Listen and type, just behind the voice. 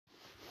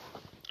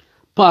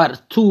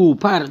Part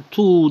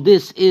 2.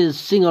 This is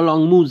Sing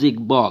Along Music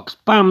Box.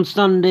 Palm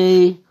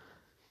Sunday,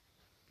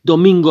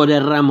 Domingo de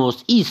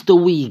Ramos, Easter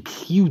week,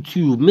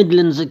 YouTube,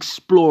 Midlands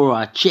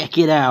Explorer, check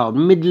it out.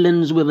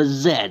 Midlands with a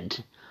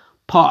Z.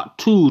 Part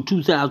 2,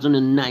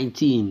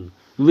 2019.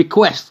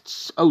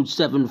 Requests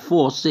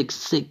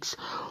 07466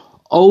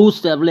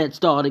 07. Let's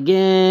start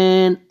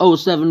again.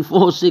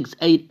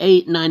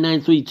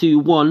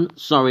 07468899321.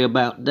 Sorry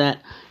about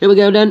that. Here we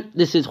go then.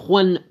 This is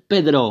Juan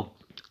Pedro.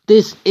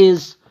 This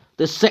is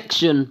the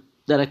section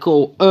that I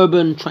call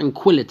Urban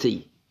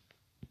Tranquility.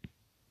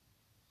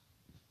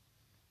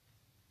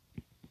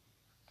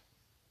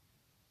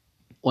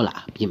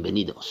 Hola,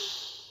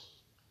 bienvenidos.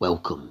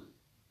 Welcome.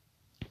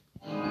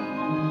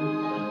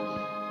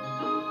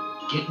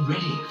 Get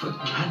ready for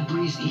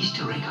Cadbury's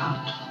Easter egg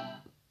hunt.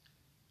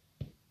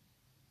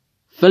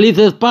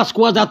 Felices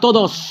Pascuas a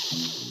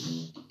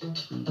todos.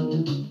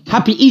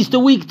 Happy Easter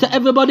week to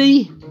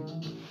everybody.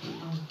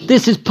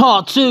 This is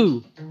part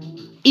 2.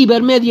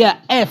 Ibermedia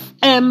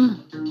FM.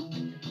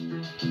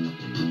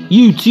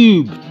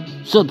 YouTube.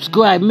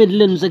 Subscribe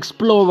Midlands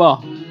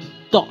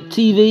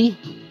Explorer.tv.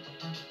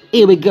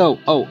 Here we go.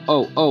 Oh. When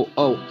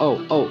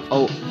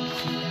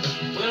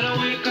I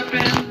wake up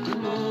in the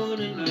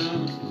morning,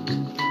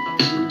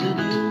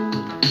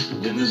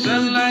 and the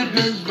sunlight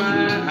hurts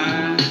my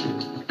eyes,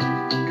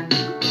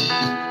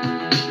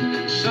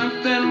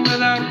 something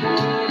without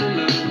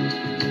warning,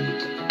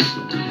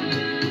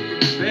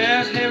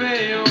 bears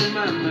heavy on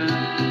my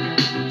mind.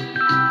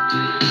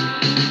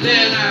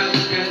 Then I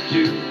look at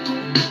you,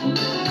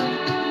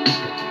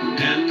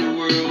 and the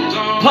world's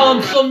all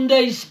Palm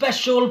Sunday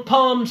special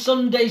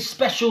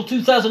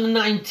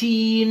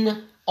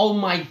 2019. Oh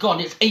my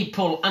god, it's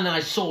April and I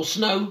saw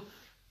snow.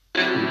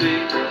 around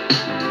me.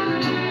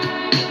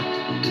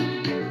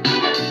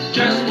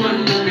 Just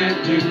one look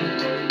at you,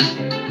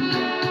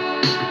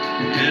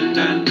 and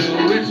I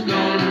know it's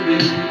gonna be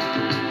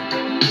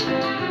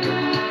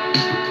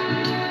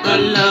A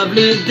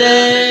lovely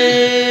day.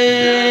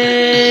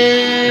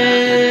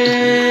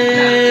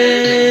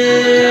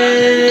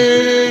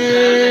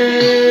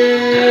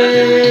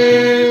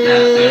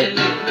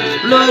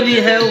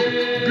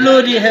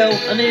 Bloody hell,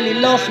 I nearly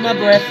lost my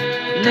breath,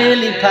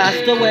 nearly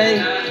passed away.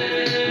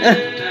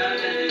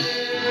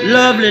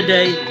 Lovely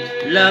day,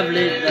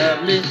 lovely.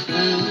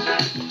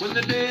 when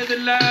the day that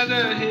lies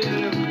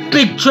ahead of me.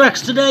 Big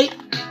tracks today.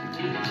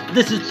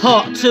 This is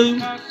part 2.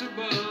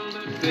 Impossible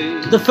to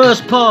face. The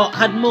first part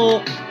had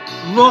more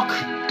rock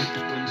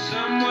When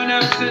someone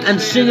else is and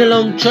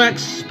sing-along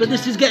tracks, but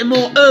this is getting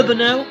more urban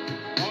now.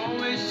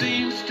 always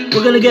seems to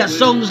We're gonna get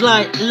songs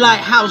like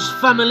Lighthouse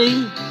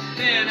Family,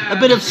 a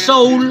bit of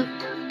soul,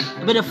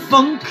 a bit of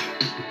funk,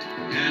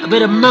 a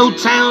bit of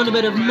Motown, a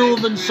bit of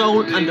Northern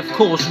soul, and of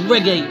course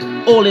reggae,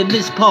 all in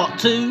this part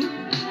 2.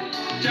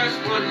 Just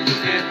one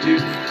look at you.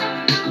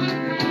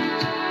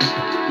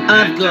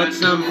 I've got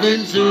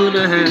something soon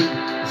ahead.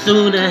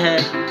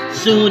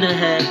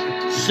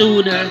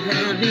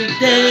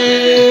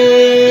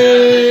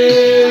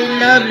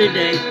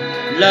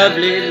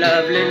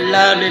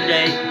 Lovely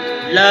day,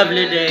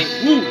 lovely day,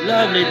 woo,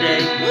 lovely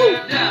day, woo.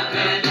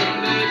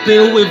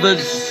 Bill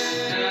Withers.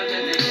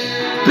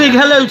 Big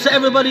hello to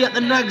everybody at the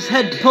Nag's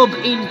Head pub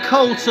in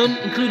Colton,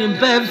 including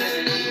Bev.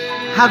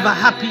 Have a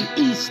happy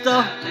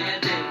Easter.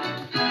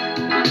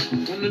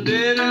 When the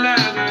day that lies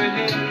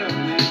ahead of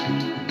me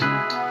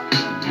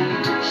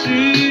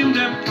seemed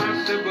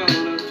impossible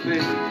to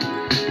face,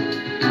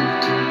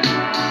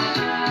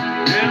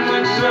 and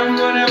when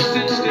someone else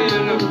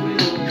instead of me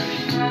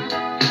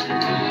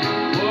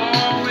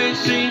always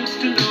seems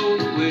to know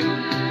the way,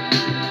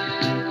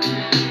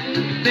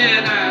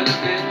 then I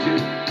look at you,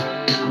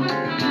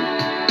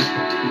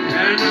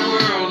 and the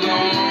world's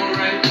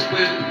alright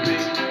with me.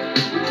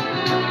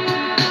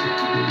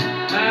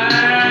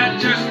 I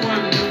just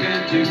want to look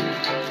at you,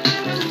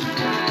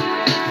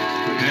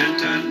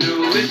 and I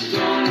know it's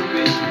gonna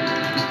be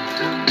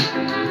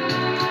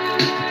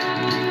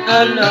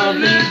A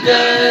lovely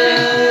day.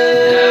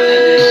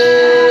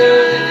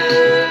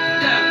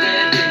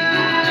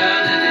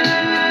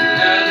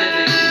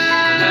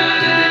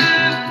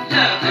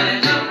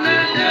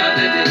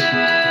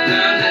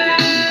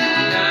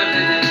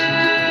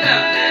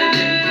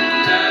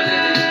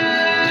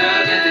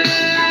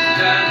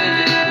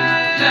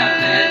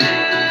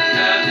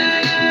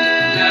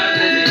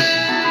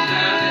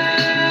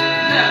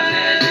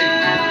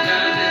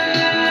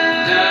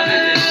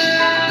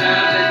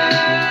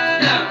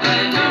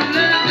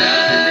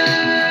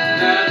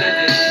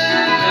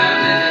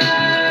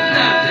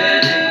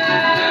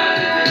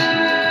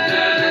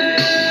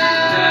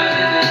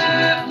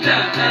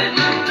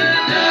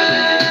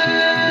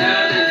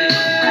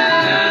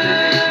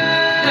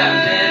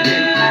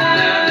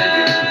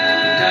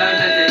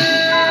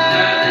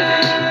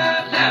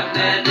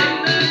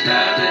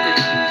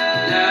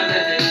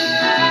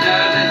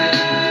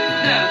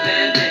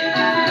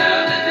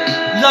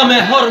 La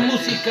mejor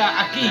música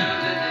aquí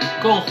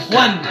con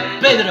Juan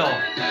Pedro.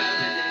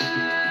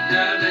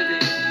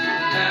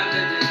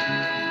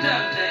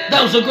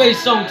 That was a great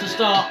song to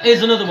start.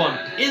 Here's another one.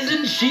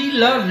 Isn't She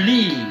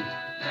Lovely?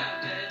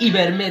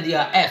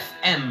 Ibermedia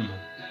FM.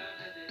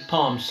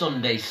 Palm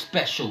Sunday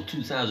Special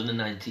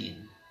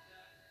 2019.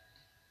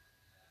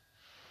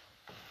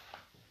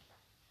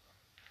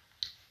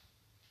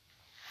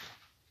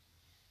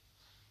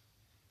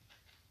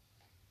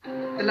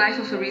 The life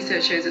of a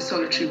researcher is a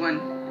solitary one.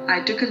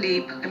 I took a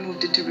leap and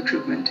moved into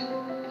recruitment.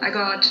 I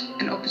got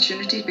an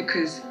opportunity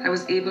because I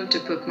was able to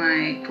put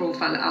my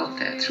profile out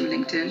there through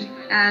LinkedIn,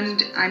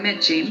 and I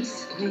met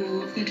James,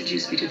 who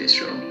introduced me to this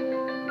role.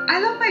 I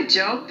love my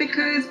job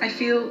because I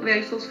feel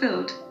very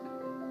fulfilled.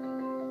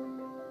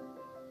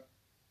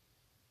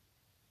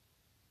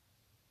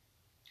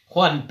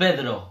 Juan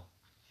Pedro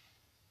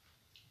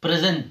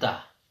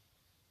presenta.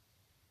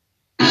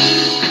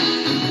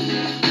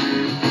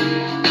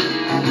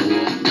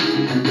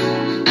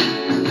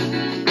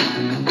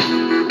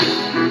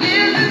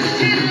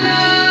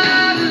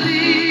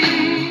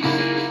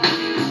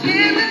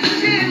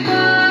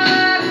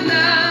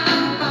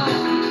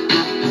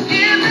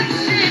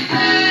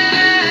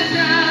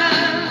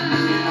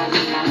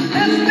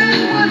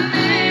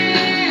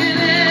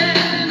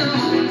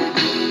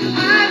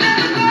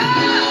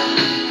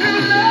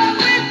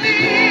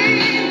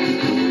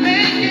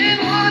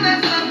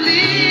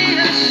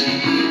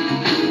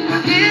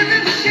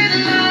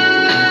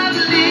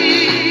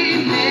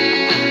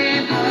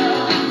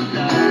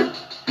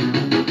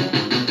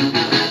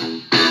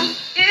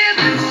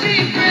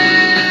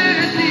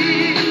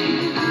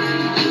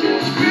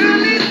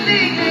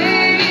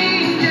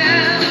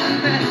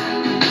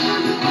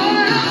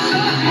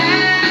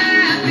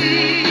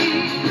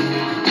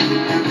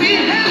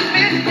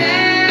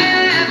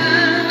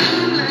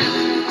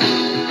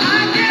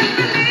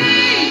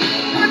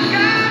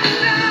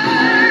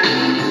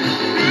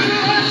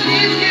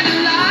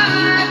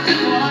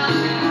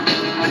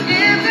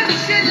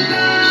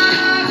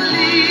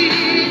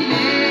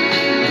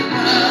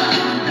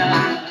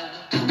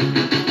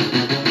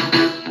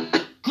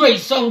 Great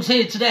songs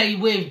here today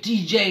with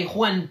DJ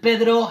Juan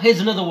Pedro. Here's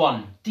another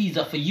one. These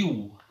are for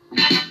you.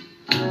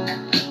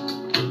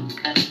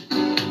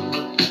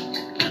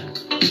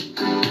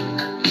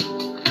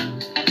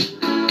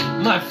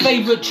 My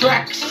favorite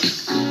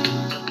tracks: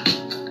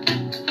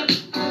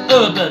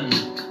 urban,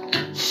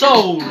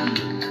 soul,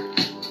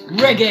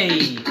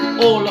 reggae,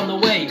 all on the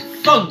way,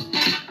 funk.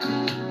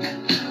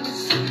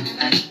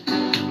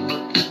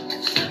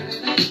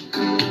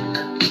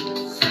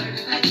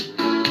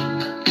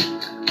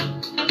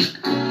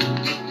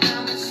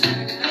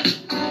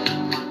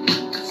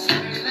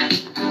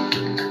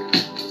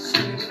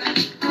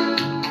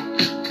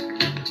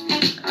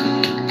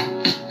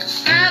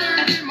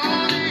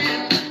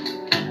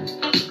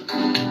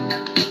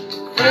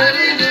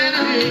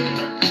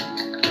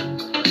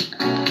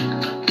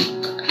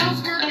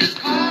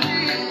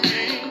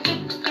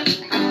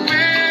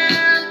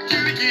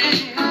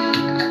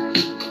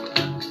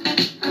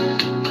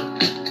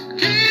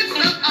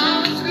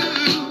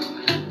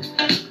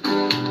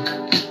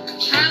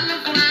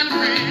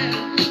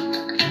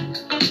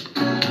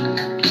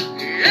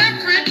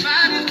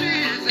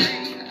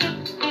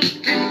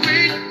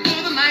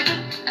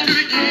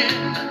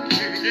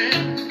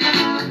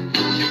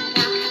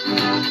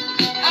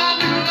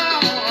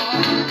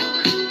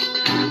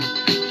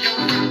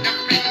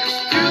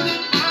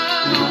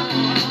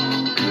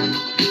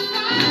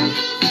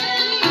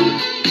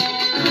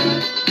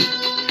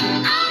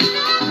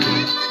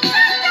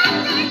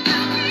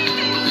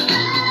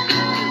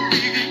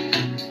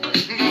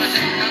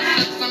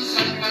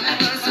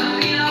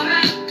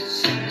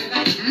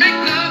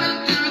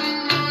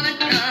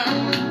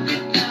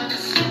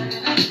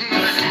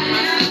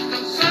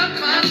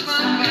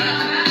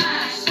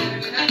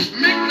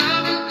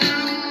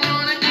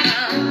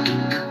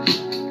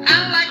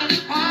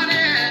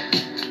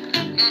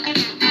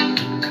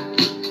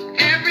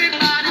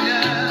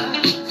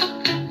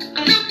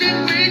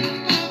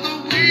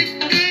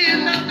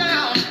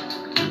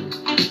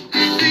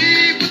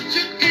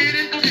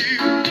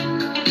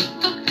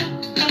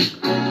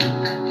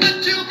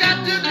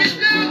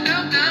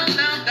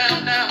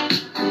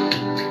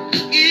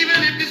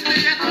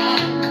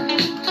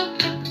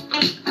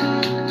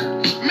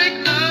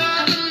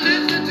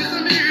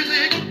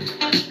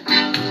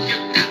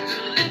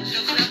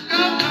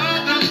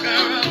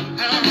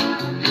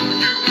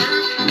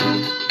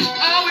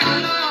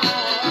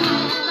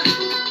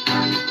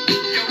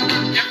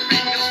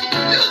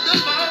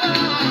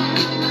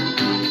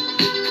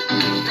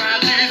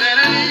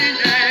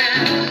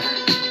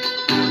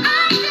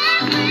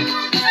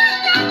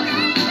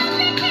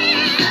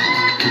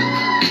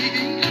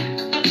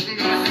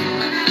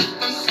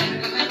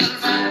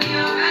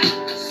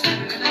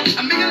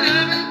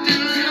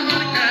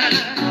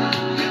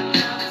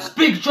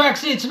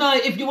 Tracks here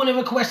tonight. If you want to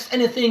request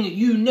anything,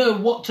 you know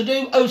what to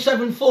do.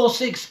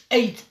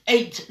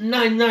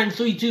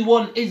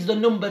 07468899321 is the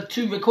number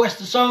to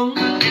request a song.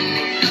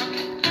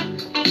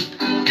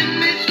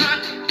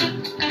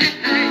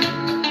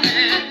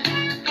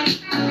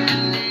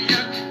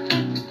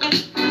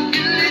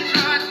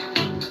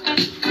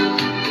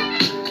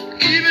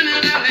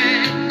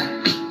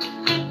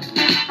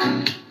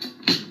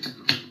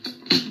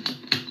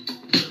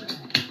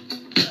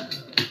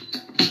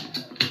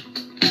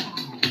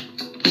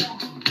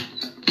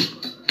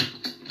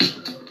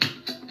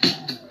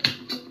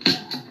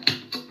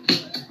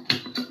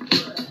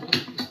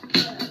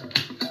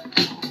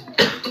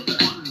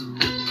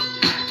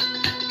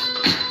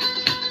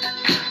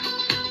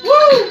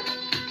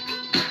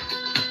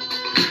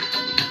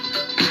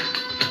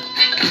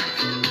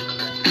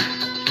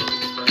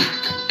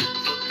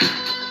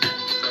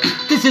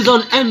 This is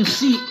on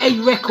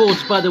MCA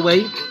Records, by the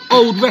way.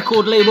 Old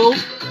record label.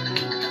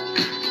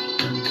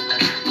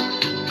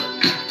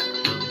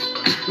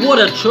 What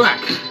a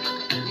track.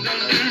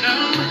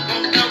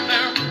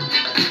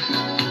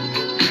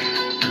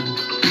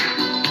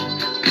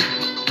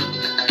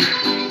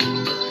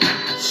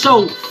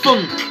 Soul,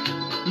 funk,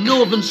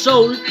 northern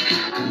soul,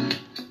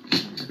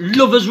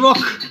 lovers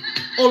rock,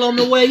 all on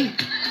the way.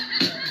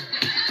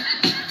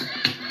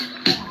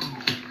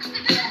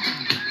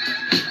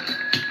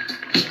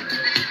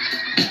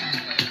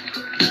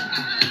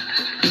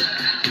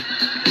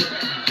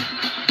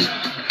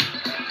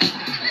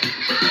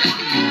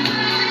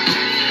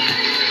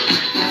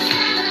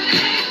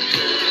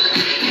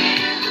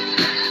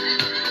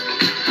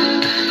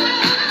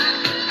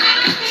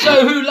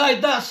 So who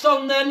liked that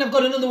song then? I've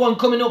got another one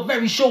coming up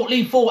very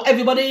shortly for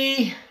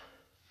everybody.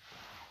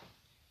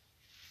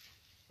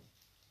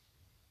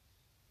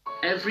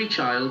 Every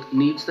child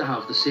needs to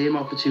have the same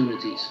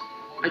opportunities.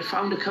 I'd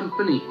found a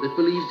company that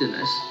believed in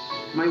this.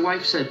 My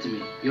wife said to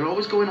me, "You're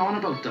always going on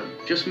about them.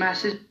 Just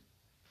message."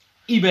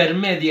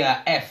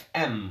 Ibermedia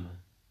FM.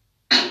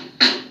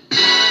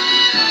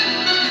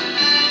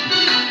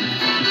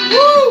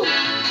 Woo!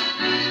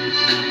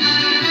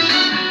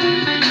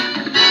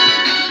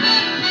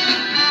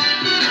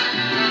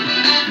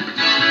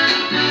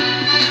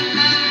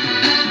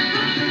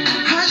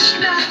 Hush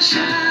now,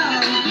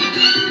 child,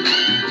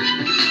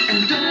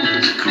 and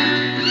don't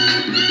cry.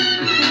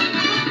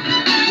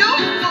 Your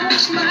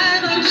folks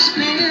might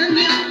understand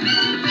you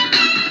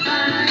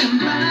by and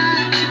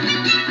by.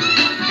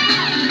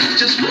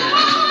 Just move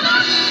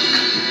on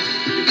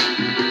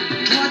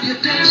toward your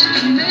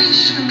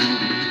destination.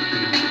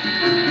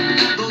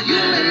 Though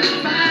you may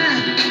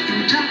find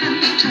from time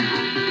to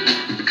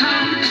time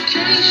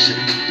complication.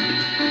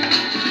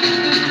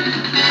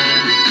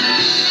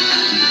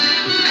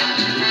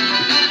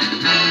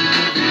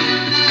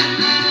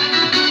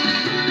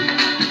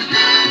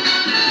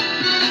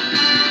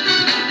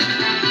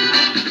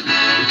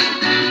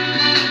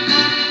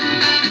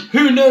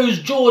 Who knows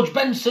George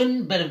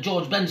Benson? Bit of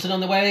George Benson on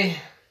the way.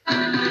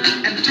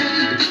 And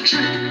take the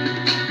trip.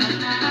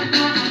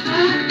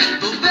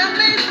 Though there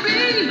may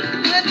be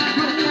wet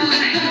road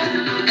ahead,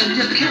 and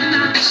you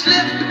cannot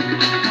slip.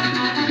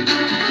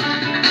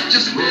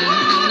 Just move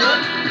on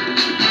up.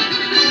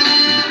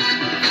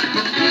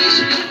 For peace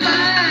to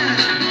find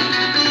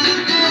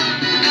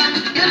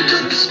into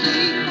the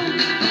state of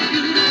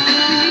beautiful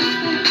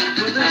people,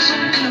 where there's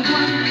only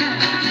one kind.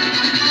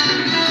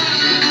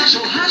 So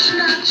hush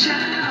now,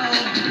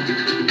 child,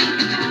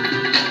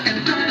 and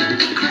don't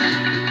cry.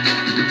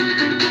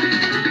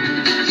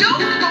 Your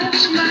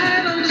folks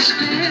might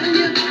understand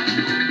you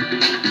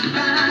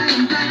by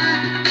and by.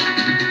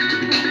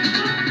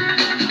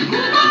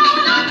 Move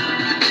on up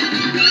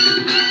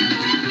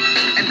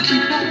and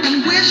keep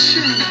on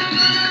wishing.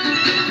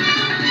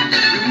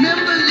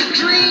 Remember your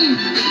dream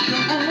is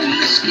your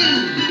only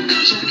scheme,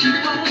 so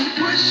keep on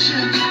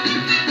pushing.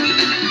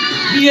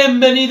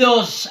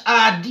 Bienvenidos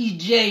a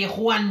DJ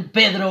Juan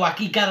Pedro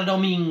aquí cada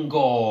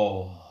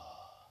domingo.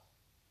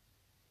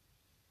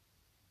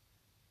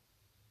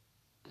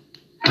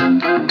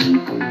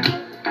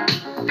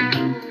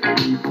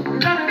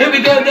 Here we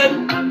go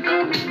then.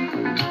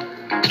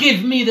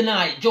 Give me the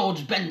night,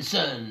 George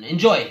Benson.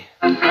 Enjoy.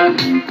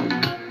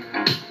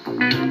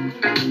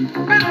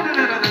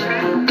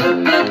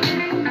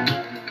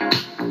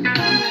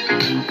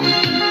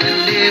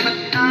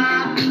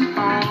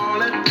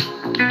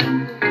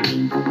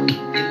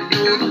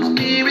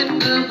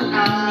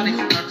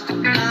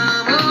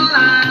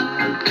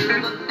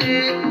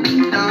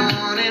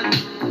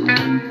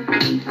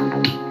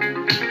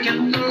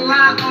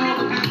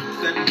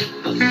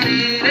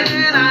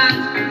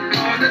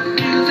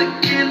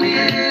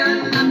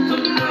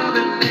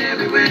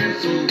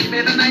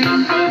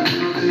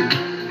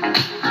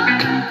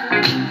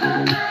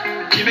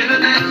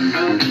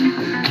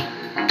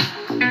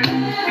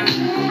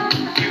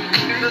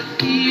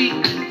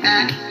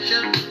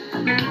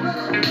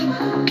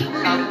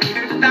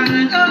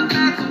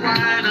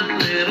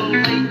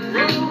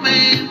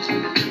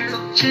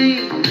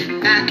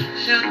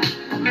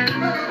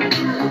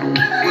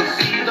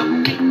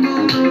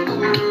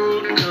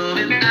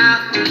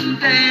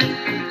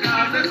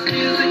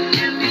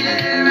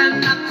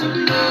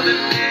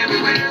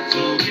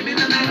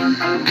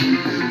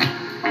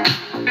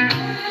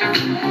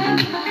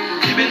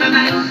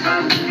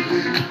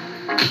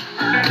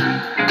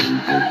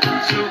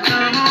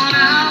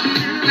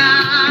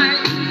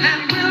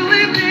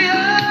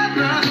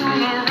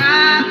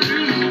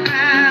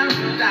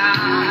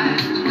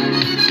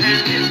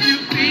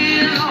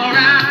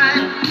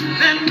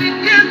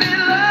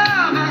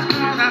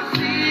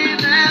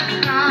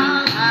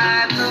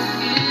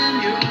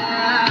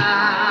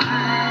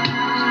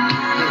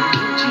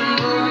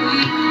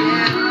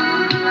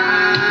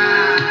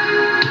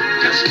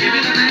 Just give me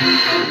the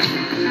name.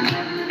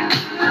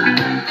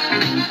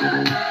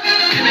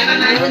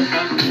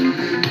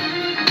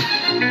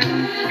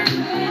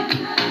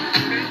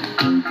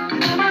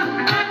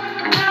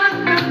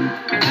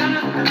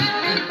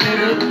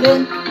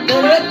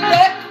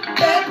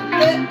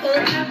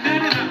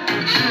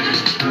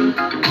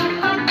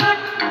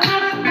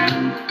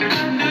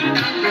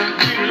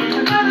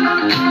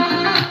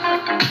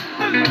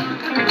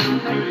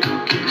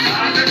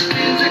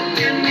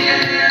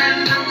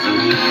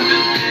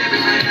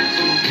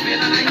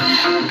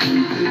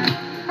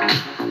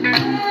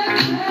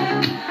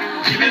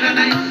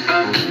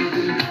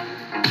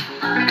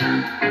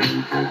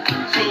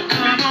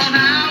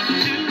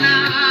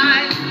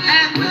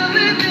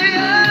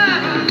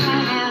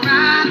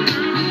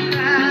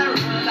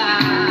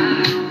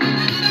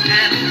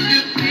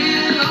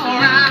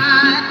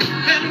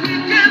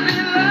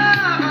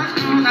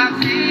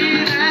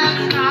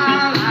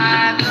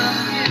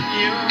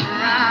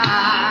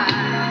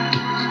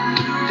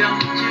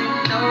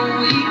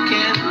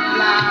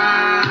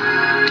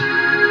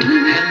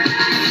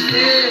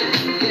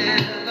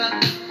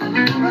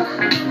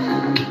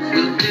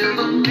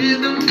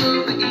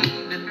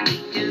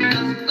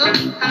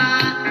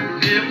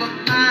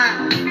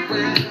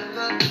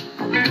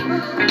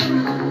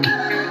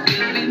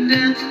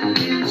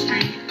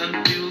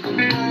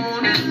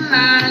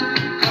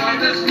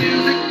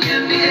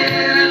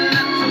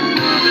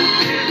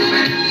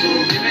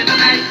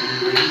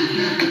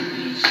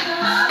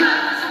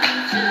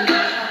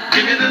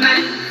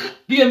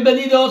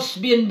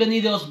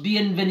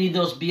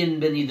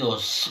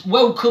 Bienvenidos.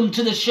 Welcome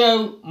to the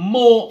show.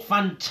 More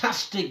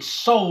fantastic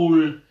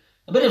soul,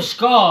 a bit of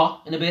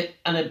ska in a bit,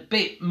 and a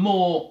bit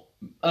more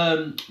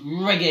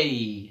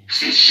reggae.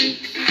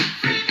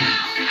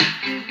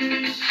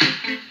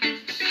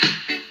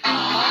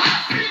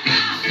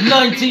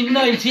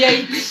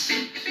 1998,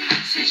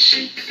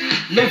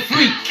 Le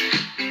Freak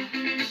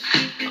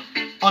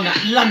on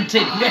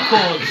Atlantic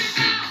Records.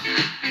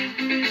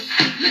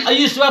 I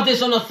used to have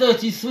this on a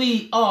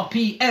 33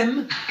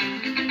 RPM.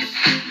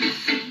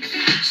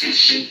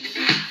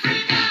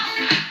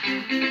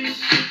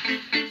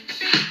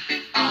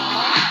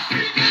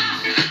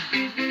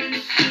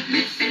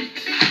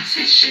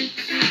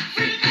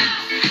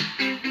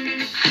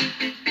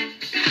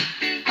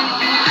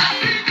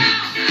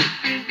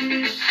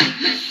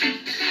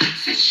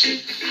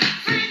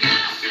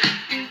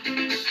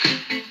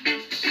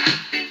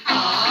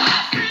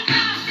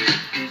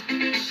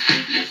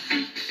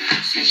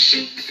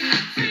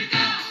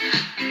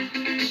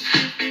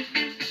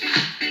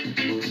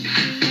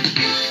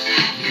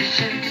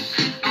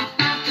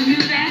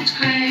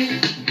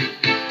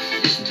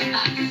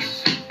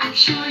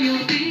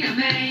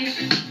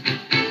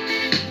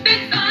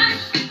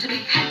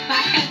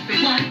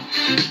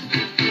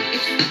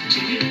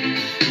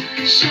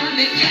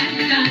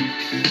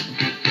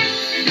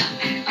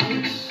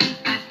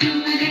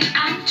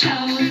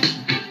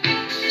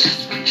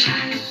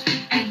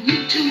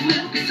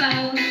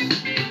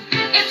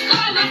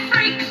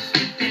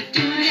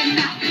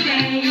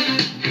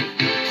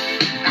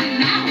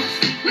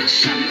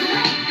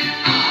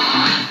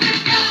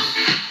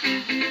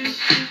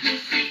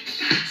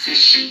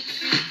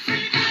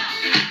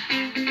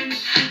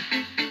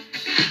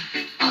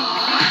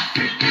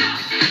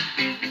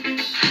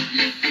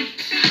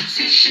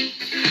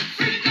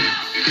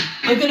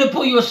 I'm going to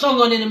put you a song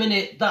on in a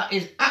minute that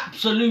is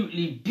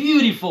absolutely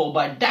beautiful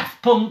by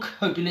Daft Punk.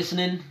 Hope you're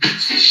listening.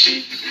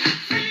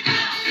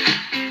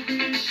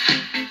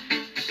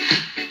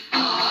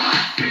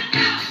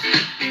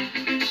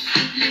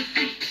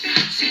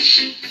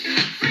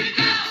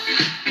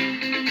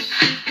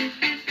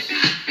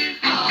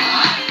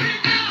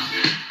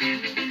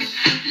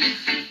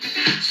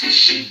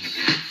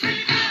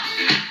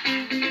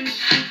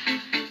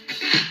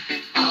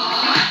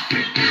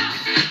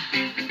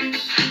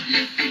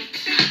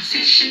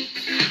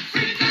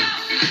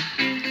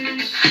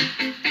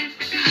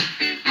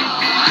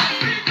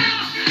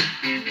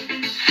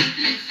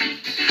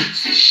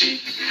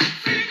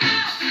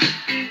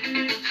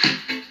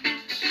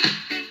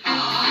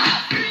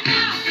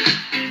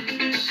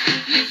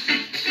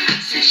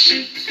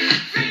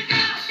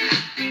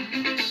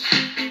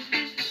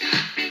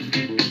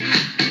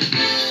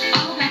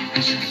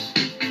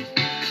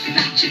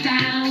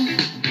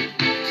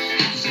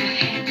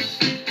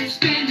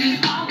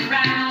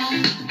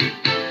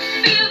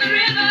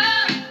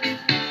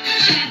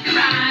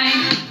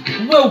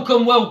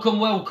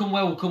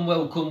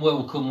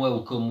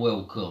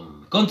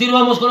 Welcome.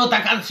 Continuamos con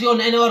otra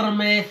canción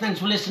enorme. Thanks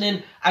for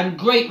listening and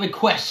great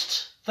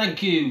request.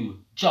 Thank you,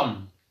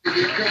 John.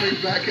 We're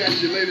coming back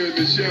at you later in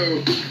the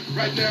show.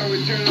 Right now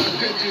we turn our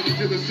attention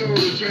to the Soul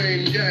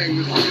Train gang,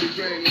 the Soul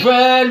Train.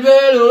 Fred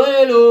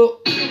Velo.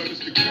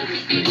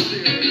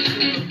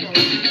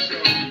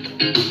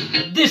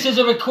 This is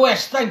a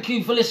request. Thank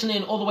you for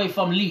listening all the way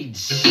from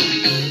Leeds.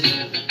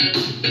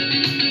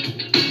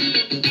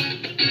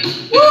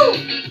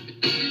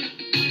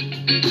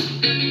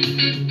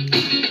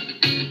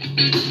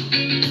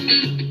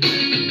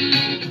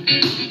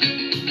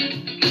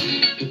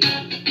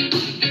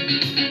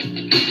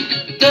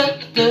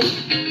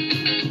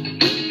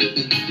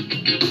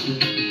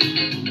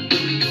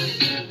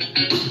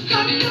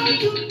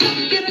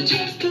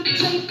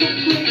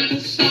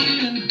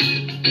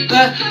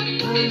 that.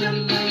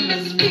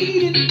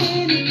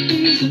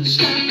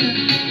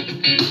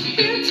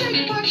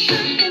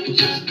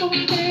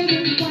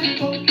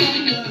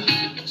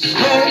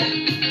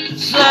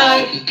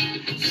 Slide,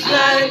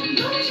 slide.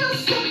 Lose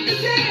yourself to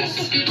dance.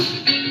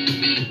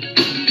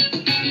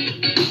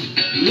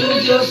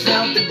 Lose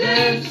yourself to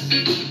dance.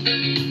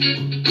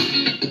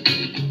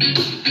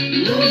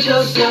 Lose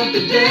yourself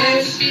to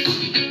dance.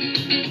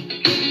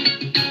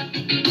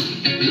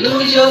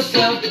 Lose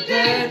yourself to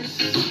dance.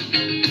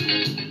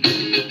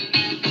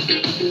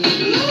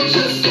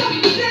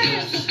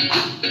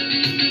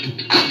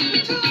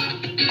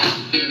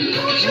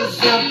 Lose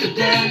yourself to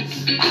dance.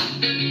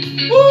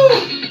 Woo!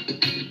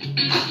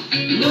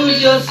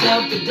 Lose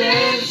yourself to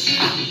dance.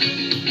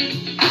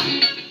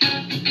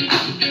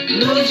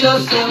 Lose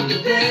yourself to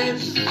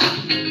dance.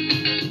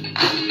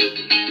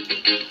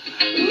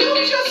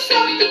 Lose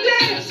yourself to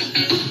dance.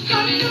 I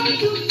know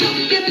you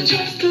don't get a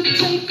chance to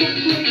take a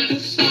break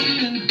this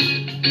second.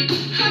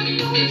 I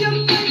know your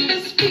life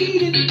is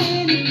speeding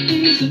and it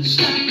isn't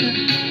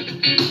stopping.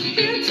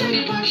 Here,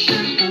 take my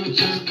shirt and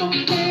just go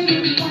ahead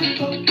and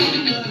wipe up on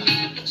the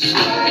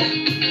slide,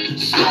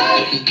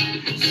 slide,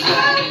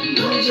 slide.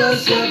 Lose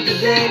yourself to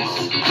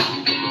dance.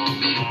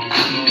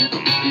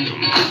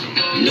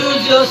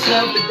 Lose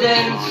yourself to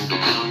dance.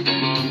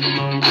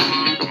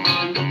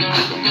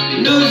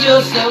 Lose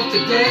yourself to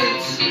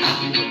dance.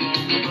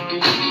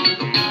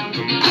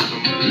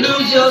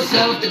 Lose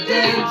yourself to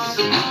dance.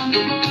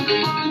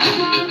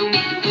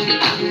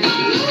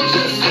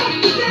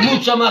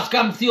 Muchas más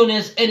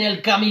canciones en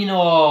el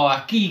camino.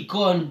 Aquí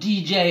con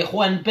DJ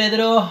Juan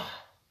Pedro.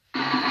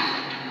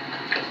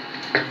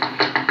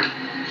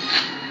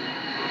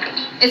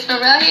 Is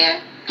Pharrell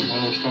here?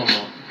 Oh, what's going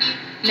on?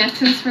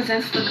 Neptunes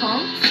presents the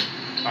Combs.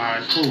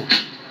 Alright, cool.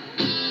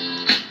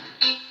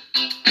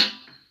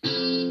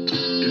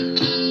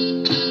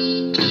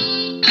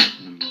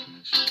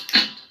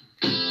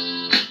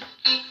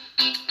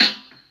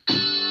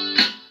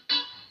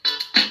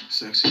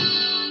 Sexy.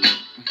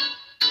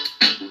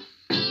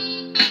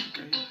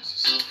 Okay, this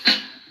is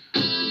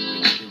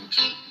wait to give it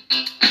to you.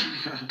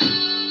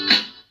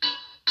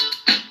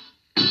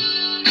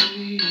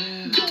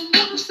 Yeah. Don't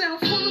wanna sound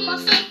full of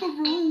myself a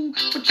room,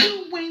 but you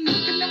ain't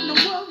looking at no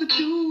other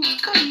dudes,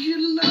 'cause you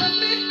love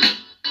me.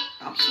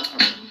 I'm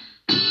sorry.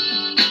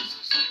 So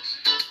sexy.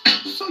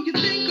 So you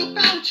think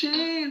about a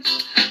chance.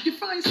 You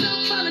find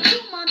yourself trying to do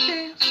my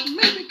dance,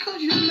 maybe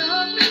 'cause you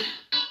love me.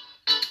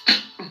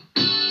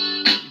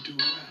 You do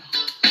well.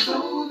 So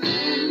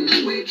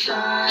then we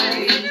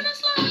try. Singing it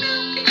slow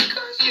down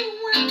because you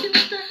weren't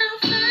used to how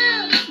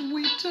fast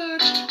we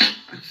touched.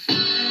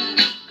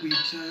 We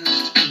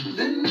touched.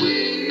 Then we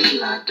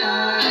locked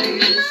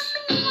eyes. And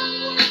I knew I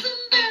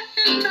wasn't there,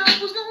 and I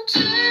was gonna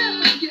tear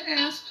your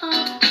ass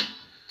up.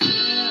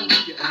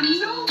 I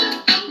know that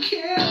I'm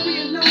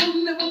carrying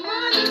on, never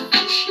mind if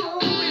I'm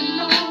showing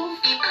off.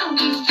 I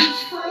was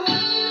just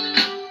frontin'.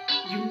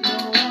 You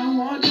know I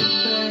want you,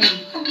 babe.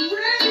 I'm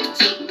ready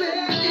to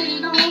bet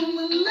it on,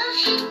 unless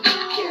you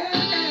don't care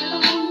at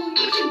all.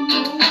 But you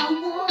know I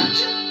want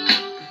you.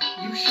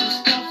 You should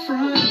stop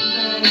fronting,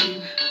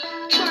 babe.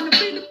 Trying to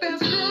be the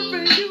best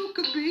girlfriend you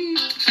could be.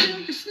 Still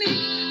you sneak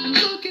and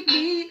look at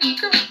me, and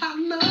girl, I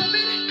love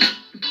it.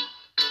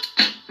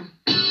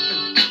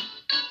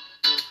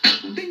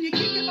 Then you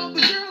kick it off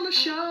the girl a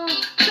show.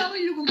 Tell her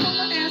you gon' call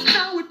her, ask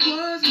how it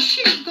was, and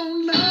she's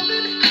gon' love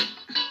it.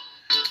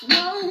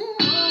 Whoa,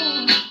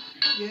 whoa.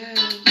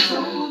 Yeah. So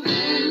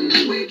then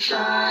we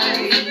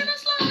tried. Singing it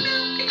slow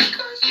down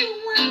because you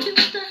weren't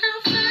used to how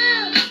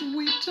fast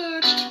we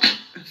touched.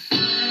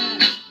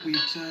 We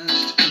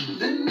touched.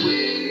 Then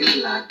we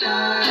locked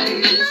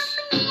eyes.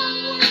 I knew I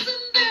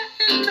wasn't there,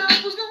 and I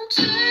was gonna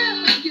tear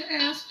your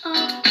ass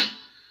up.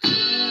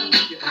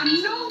 I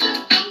know that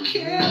I'm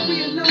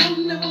carrying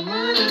on, never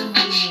mind if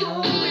I'm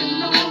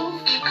showing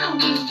off. I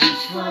was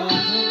just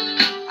frontin'.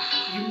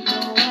 You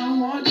know I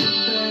want you,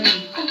 babe.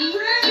 I'm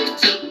ready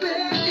to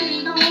bet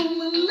it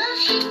on,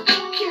 unless you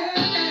don't care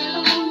at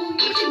all.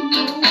 But you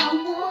know I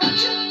want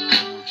you.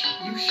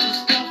 You should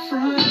stop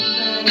fronting,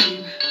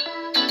 babe.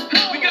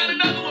 We got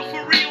another one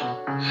for real.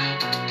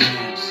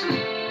 Dance.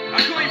 I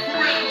call you for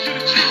real to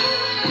the truth.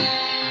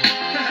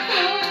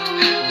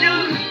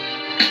 Young,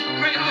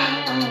 great heart.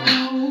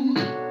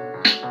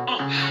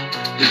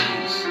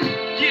 Dance.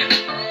 Yeah.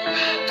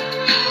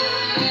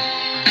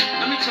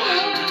 Let me tell you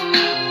something.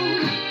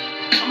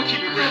 I'ma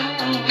keep it real.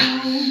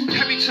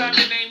 Every time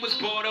your name was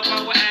brought up,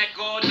 I would act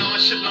all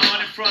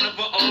nonchalant in front of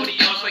an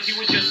audience like you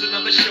was just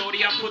another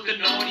shorty. I put the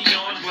naughty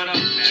on, but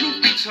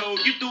truth be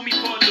told, you threw me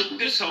for a loop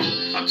this whole.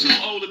 I'm too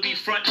old to be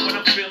frontin' what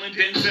I'm feeling.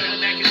 Denzel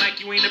and acting like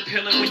you ain't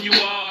appealing when you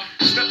are.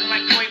 Stuntin'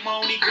 like you ain't my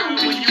only girl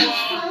when you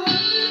are.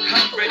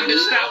 I'm ready to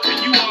stop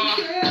when you are.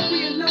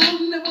 Carrying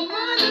on, never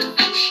mind if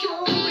I'm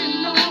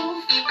showing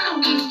off. I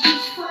was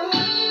just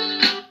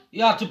frontin'.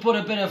 You have to put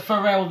a bit of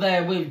Pharrell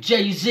there with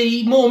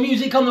Jay-Z. More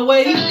music on the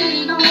way.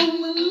 Betting on,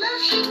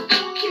 unless you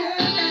don't care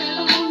at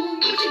all.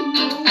 But you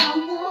know I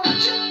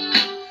want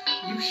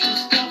you. You should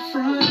stop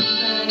fronting,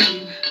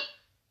 babe.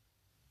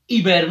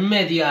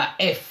 Ibermedia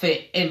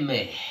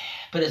FM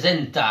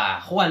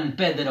presenta Juan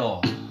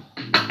Pedro.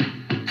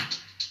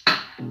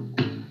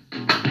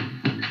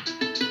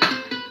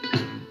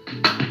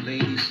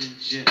 Ladies and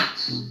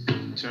gents,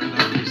 turn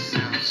up your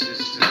sound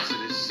system to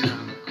the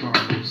sound of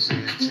Carlos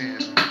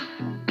Santana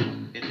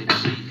in the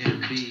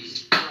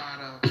GMB.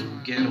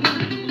 Get on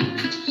the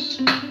blues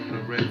from the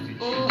refugee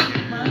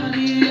camp.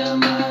 Maria,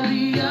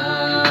 Maria.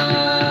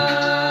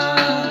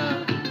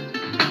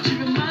 She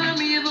remind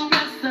me of a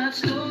West Side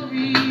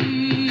Story.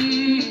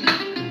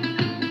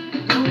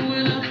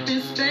 Growing up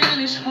in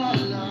Spanish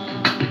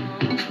Harlem.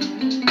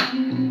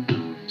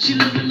 She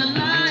living a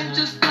life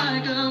just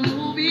like a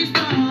movie star.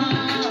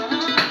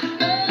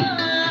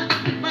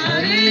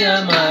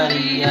 Maria,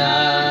 Maria.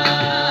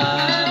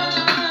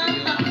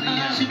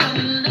 She fell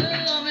in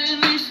love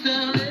in East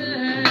LA.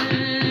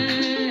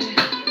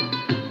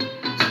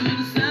 To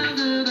the sound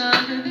of the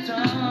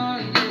guitar,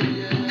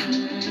 yeah.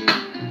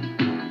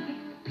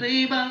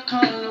 Played by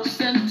Carlos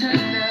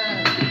Santana.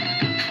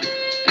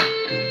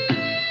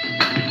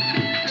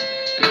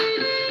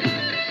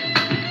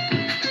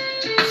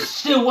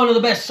 Still one of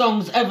the best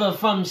songs ever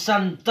from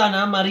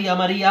Santana, Maria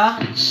Maria.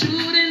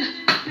 Shooting,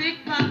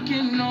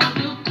 pickpocketing on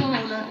the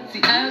corner. See,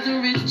 as the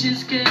rich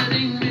is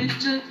getting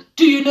richer.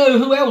 Do you know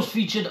who else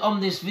featured on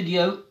this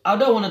video? I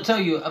don't want to tell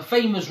you, a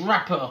famous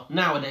rapper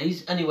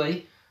nowadays,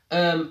 anyway.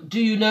 Do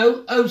you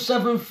know?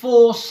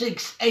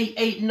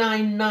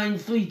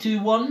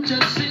 07468899321.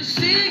 Just to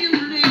see you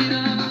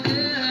later, yeah.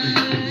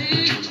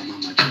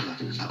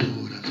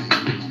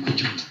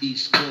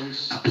 East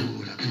Coast.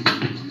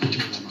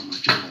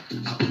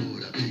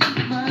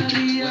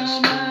 Maria,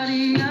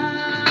 Maria.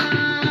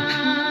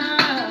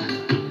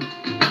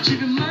 She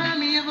remind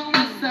me of a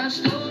West Side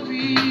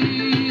Story.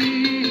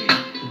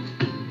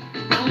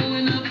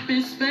 Growing up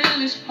in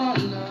Spanish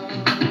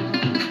Harlem.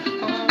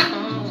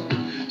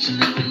 She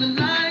living the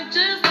life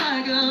just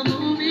like a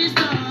movie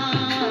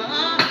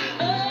star.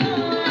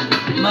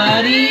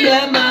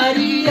 Maria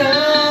Maria.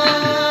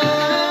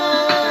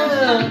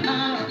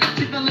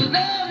 She fell in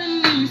love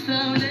in East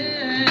LA.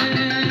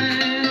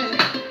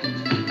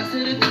 I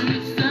said it through the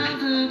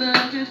sound of the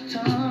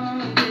guitar,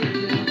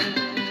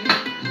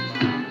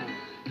 yeah.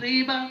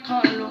 Played by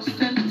Carlos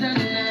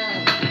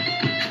Santana.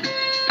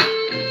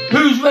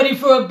 Who's ready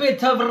for a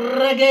bit of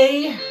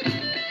reggae?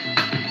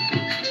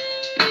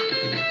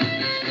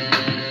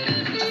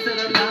 I said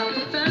I'm not a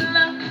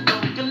fella,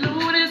 don't get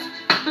loose.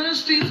 The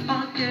streets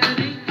are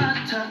getting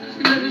hotter.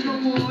 There is no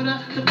water.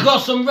 Got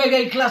some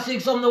reggae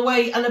classics on the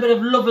way and a bit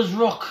of lovers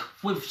rock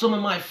with some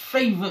of my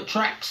favourite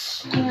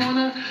tracks.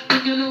 Corner,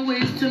 thinking of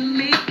ways to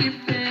make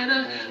it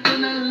better.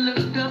 Then I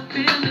look up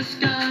in the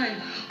sky,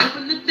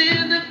 hoping that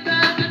there's a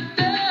paradise.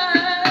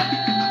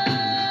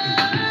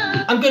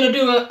 I'm going to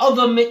do a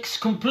other mix,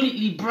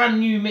 completely brand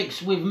new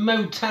mix with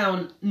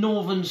Motown,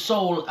 Northern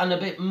Soul and a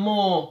bit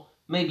more,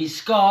 maybe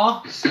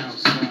ska.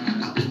 Southside.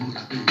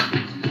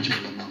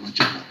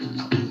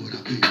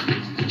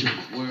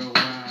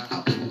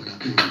 Worldwide.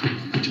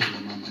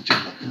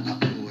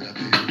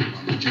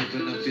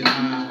 Jumping up your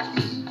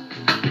eyes.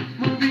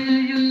 Maria,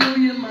 you know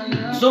you're my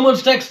love.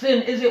 Someone's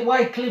texting, is it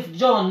Wycliffe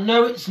John?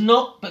 No, it's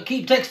not, but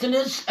keep texting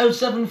us,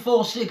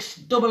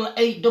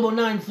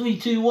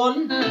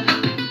 07468899321.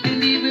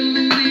 And even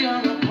when we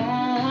are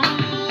apart,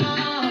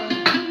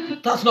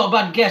 That's not a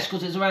bad guess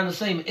because it's around the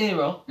same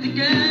era.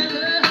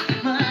 together,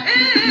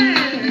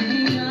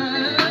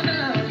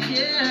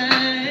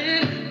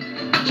 yeah.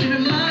 She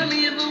remind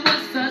me of a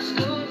West Side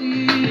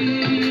Story.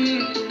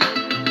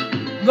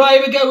 Right,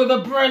 here we go with a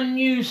brand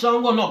new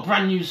song. Well, not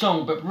brand new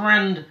song, but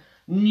brand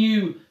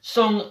new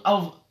song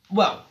of,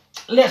 well,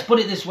 let's put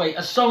it this way.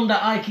 A song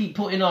that I keep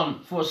putting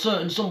on for a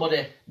certain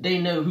somebody. They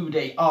know who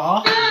they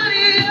are.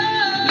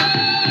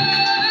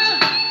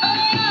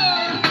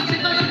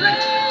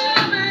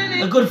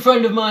 A good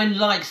friend of mine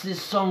likes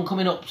this song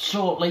coming up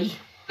shortly.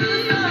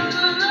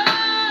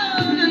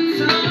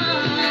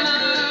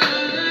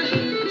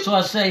 So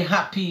I say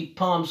happy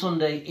Palm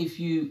Sunday if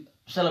you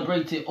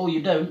celebrate it or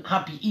you don't.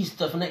 Happy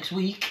Easter for next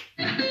week.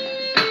 Carlos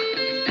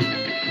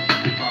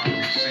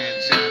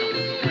Santana with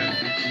the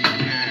refugee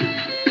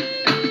camp.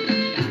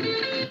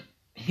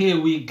 Here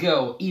we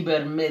go.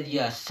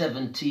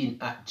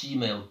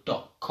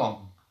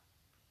 Ibermedia17@gmail.com.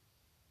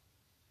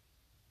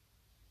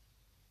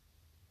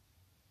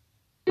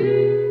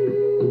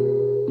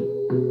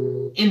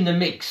 In the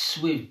mix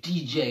with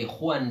DJ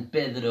Juan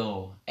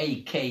Pedro,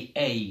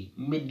 aka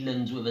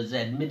Midlands with a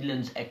Z,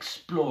 Midlands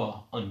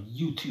Explorer on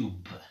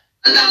YouTube.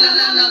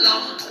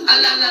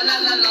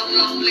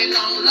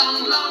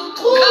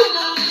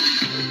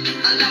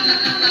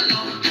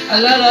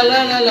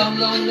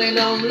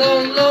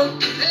 Long.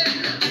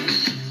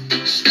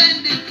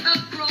 Standing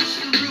across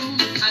the room,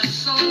 I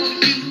saw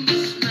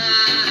you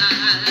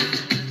smile.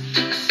 I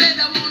said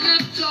I wanna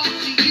talk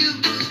to you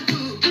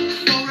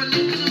for a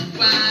little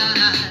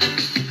while.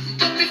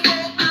 But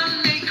before I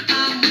make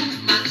my move,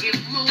 my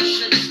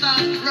emotions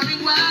start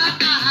running wild.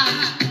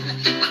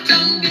 My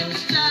tongue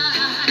gets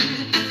tied,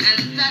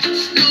 and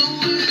that's no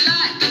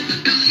lie.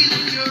 Look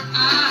in your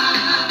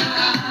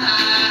eyes.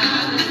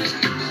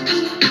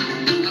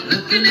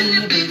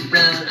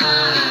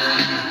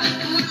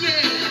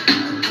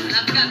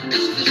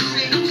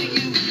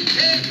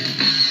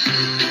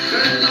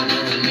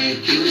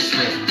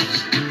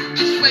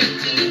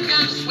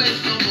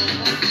 sweat no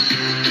more.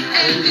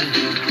 And if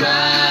you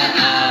cry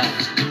out,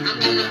 I'm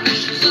gonna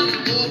push you some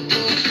more.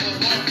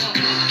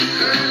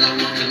 Girl, I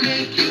want to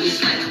make you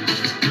sweat.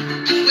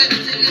 Sweat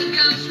till you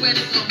can't sweat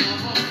no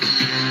more.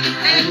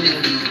 And if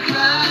you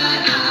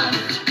cry out,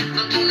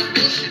 I'm gonna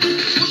push it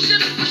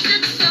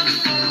some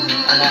more.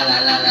 A la la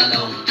la la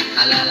long,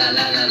 a la la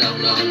la la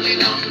long,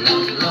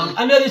 long.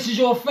 I know this is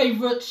your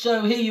favourite,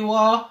 so here you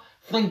are.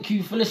 Thank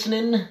you for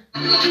listening.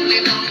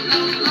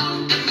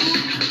 Long.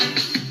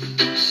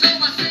 So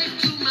I say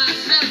to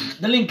myself,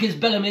 The link is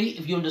Bellamy,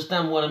 if you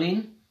understand what I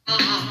mean. but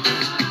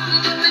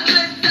the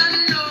dread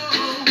I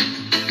know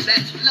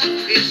that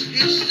love is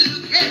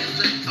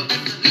together. A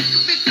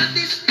little bit of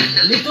this, and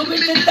A little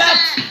bit of that.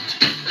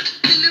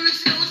 The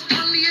lyrics goes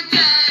on the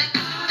attack.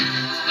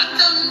 My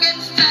tongue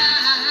gets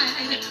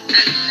tied,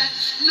 and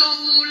that's no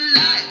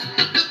lie.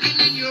 Looking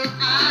in your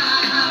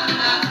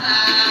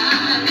eyes,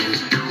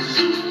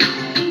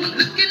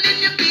 looking in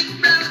your big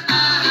brown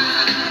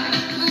eyes,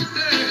 ooh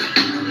girl,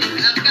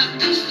 I've got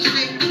this to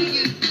say to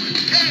you.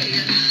 Hey,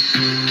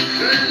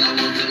 girl, I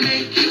want to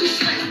make you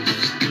sweat,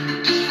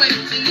 sweat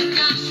till you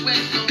can't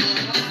sweat no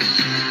more.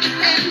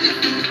 And if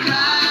you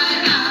cry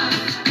out,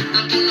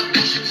 I'm gonna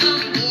push it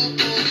some more.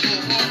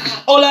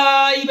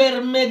 Hola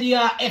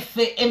Ibermedia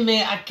FM,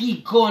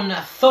 aquí con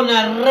Zona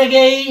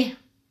Reggae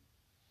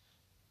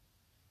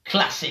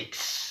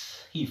Classics.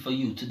 Here for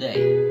you today.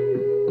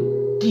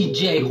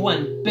 DJ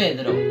Juan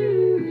Pedro,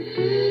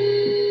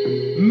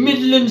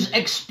 Midlands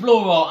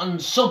Explorer, and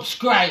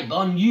subscribe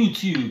on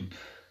YouTube.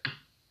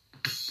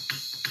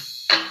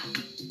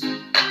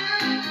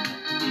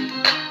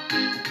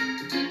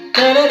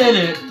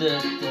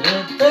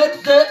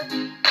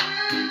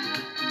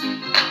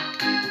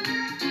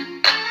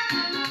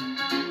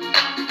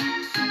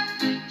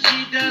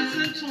 She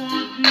doesn't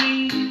want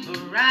me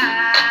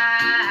around.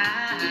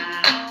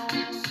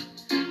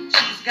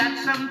 She's got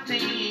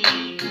something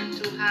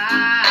to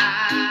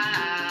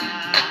hide.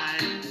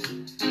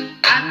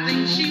 I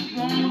think she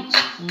wants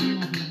a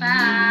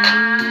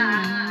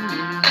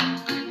clown,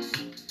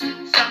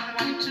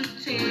 someone to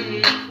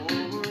take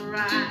for a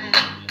ride.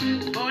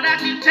 But I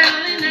keep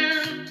telling her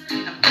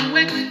I'm too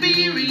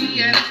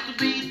experienced to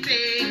be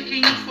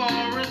taking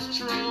for a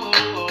stroll.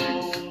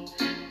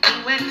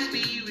 Too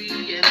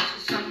experienced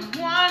for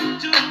someone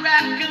to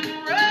rock and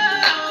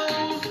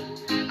roll.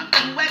 I'm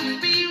too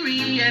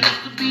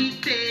experienced to be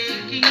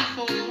taking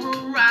for a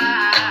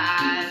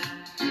ride.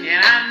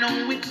 And I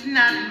know it's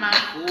not my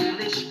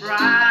foolish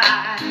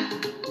pride.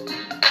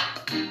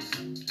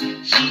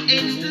 She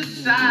hates the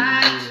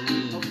sight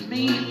of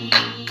me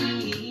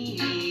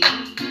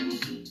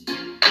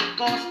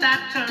because I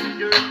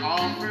turned her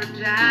off or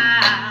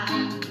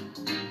down.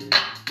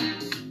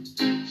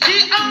 She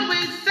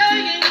always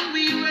saying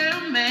we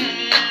were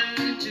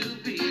meant to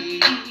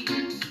be.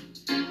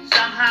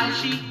 Somehow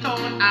she thought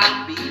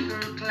I'd be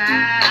her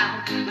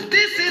clown. But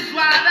this is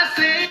what I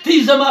say.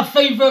 These are my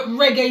favourite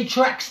reggae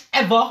tracks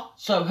ever,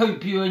 so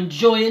hope you're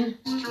enjoying.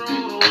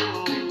 Stroll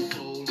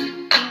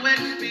to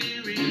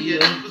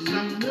experience for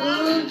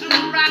someone to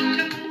rock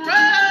and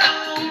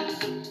roll.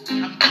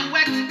 I'm too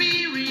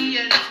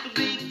experienced to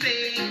be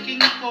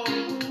taking for a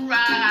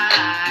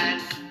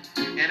ride.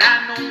 And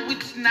I know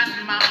it's not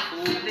my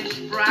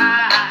foolish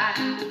pride.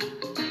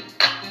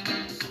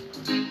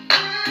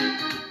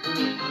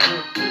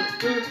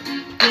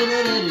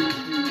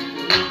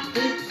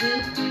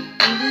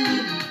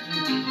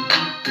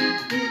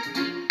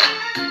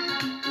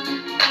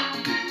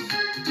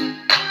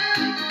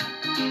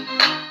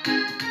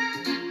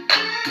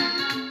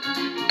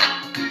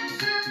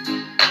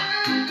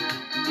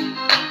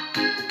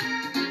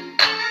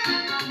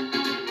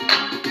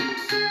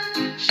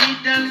 She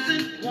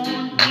doesn't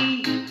want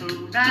me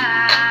around.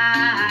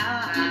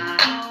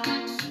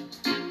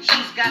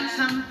 She's got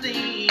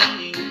something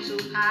to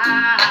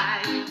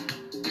hide.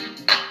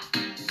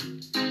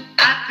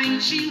 I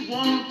think she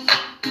wants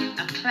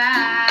a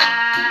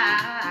clown,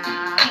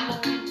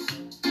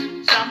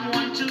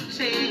 someone to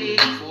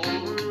take for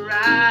a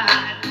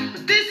ride.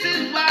 But this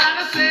is what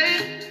I say.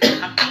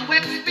 I'm too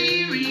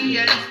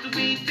experienced to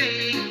be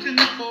taken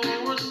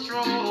for a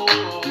stroll.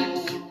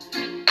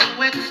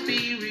 Too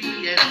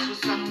experienced for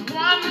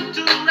someone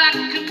to rock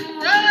and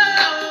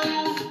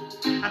roll.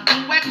 I'm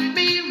too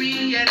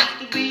experienced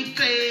to be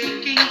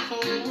taking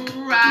for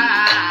a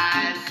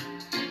ride.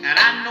 And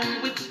I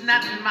know it's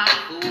not my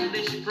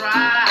foolish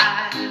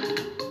pride.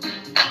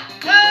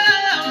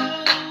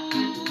 Whoa,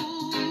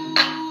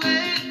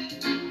 hey.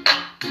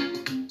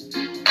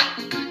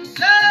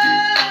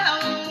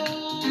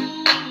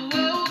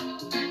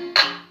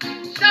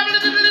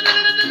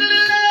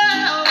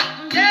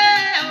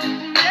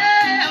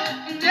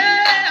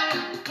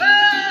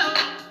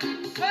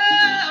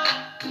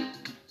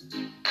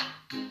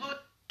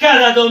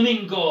 Cada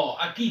domingo,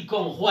 aquí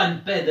con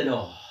Juan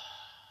Pedro.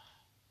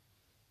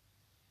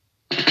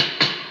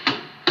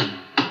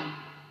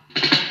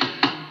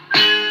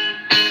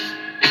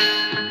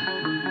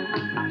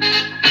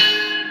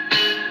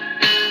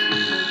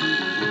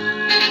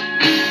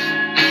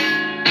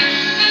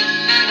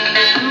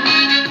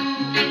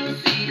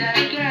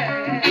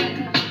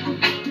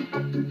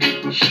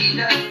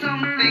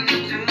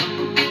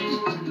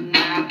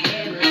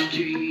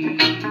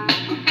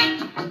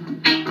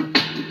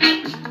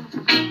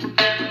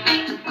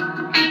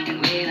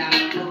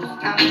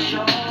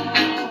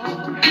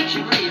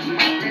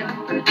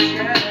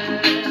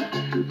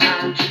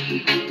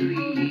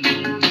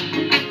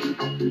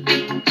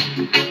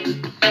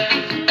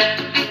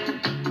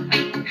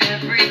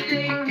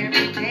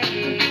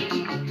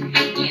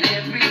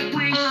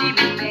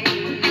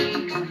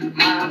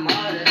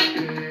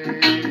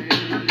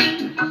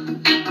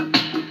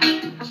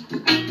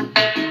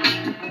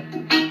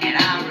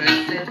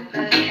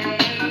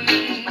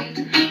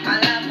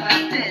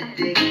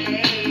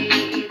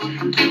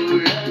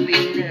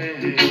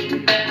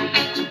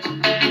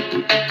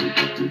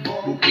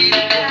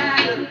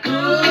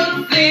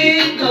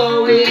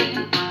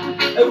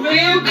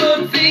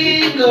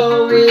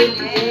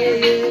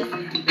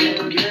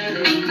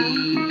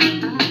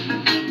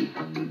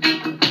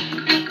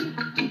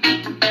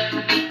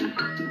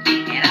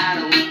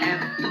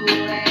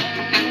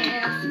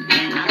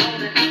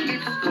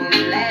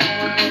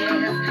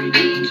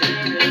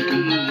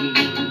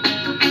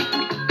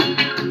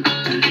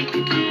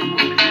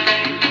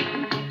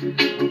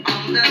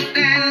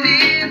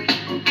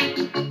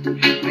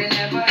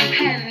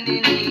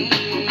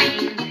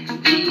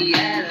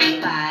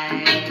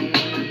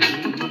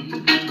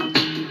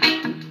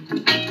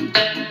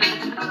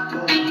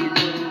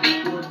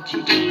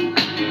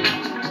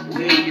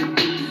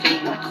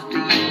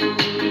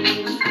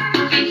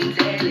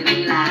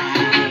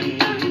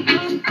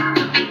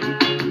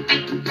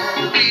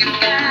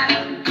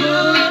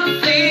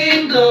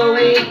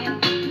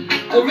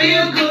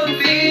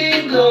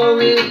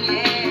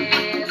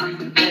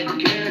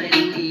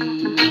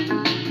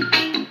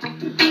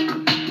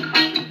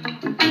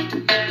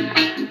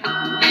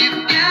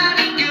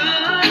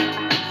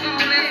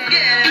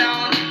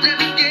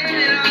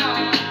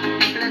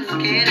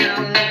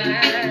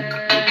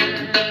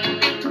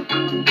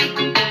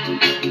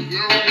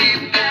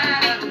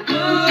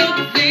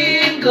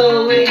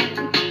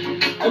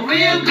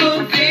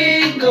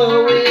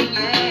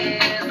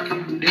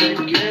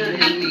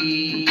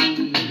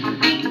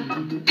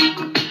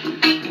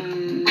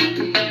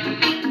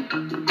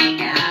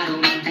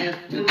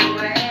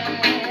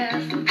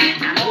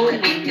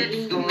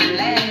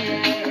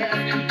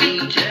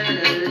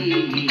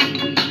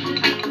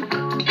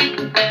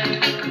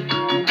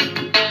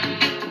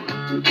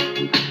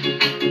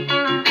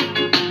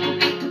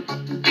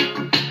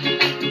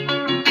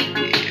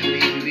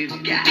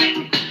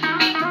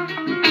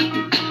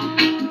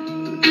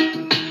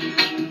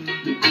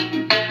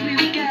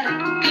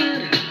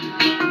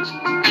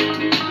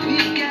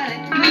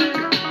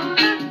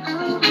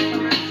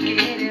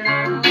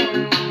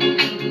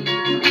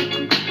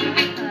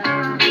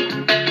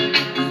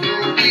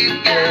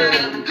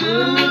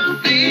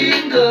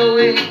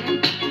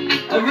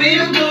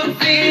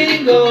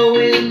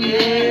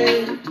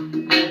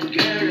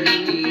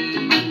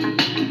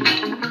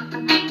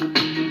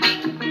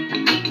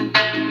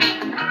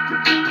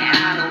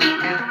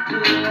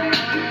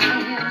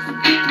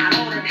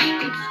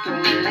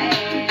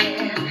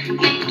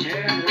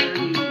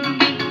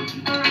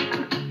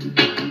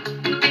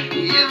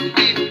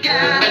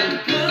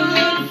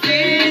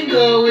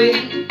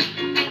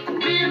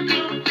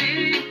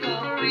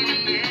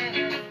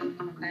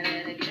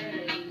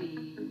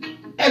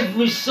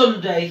 every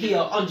Sunday here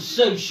on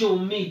social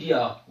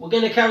media. We're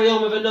going to carry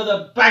on with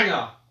another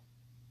banger.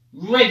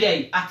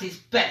 Reggae at its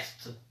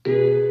best.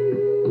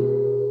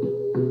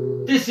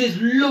 This is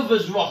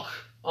Lovers Rock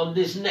on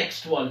this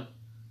next one.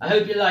 I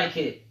hope you like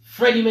it.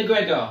 Freddie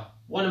McGregor,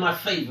 one of my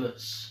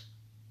favourites.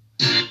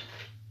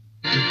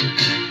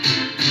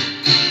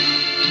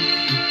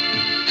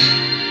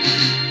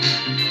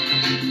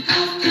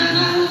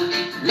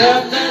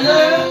 Love, love,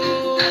 love.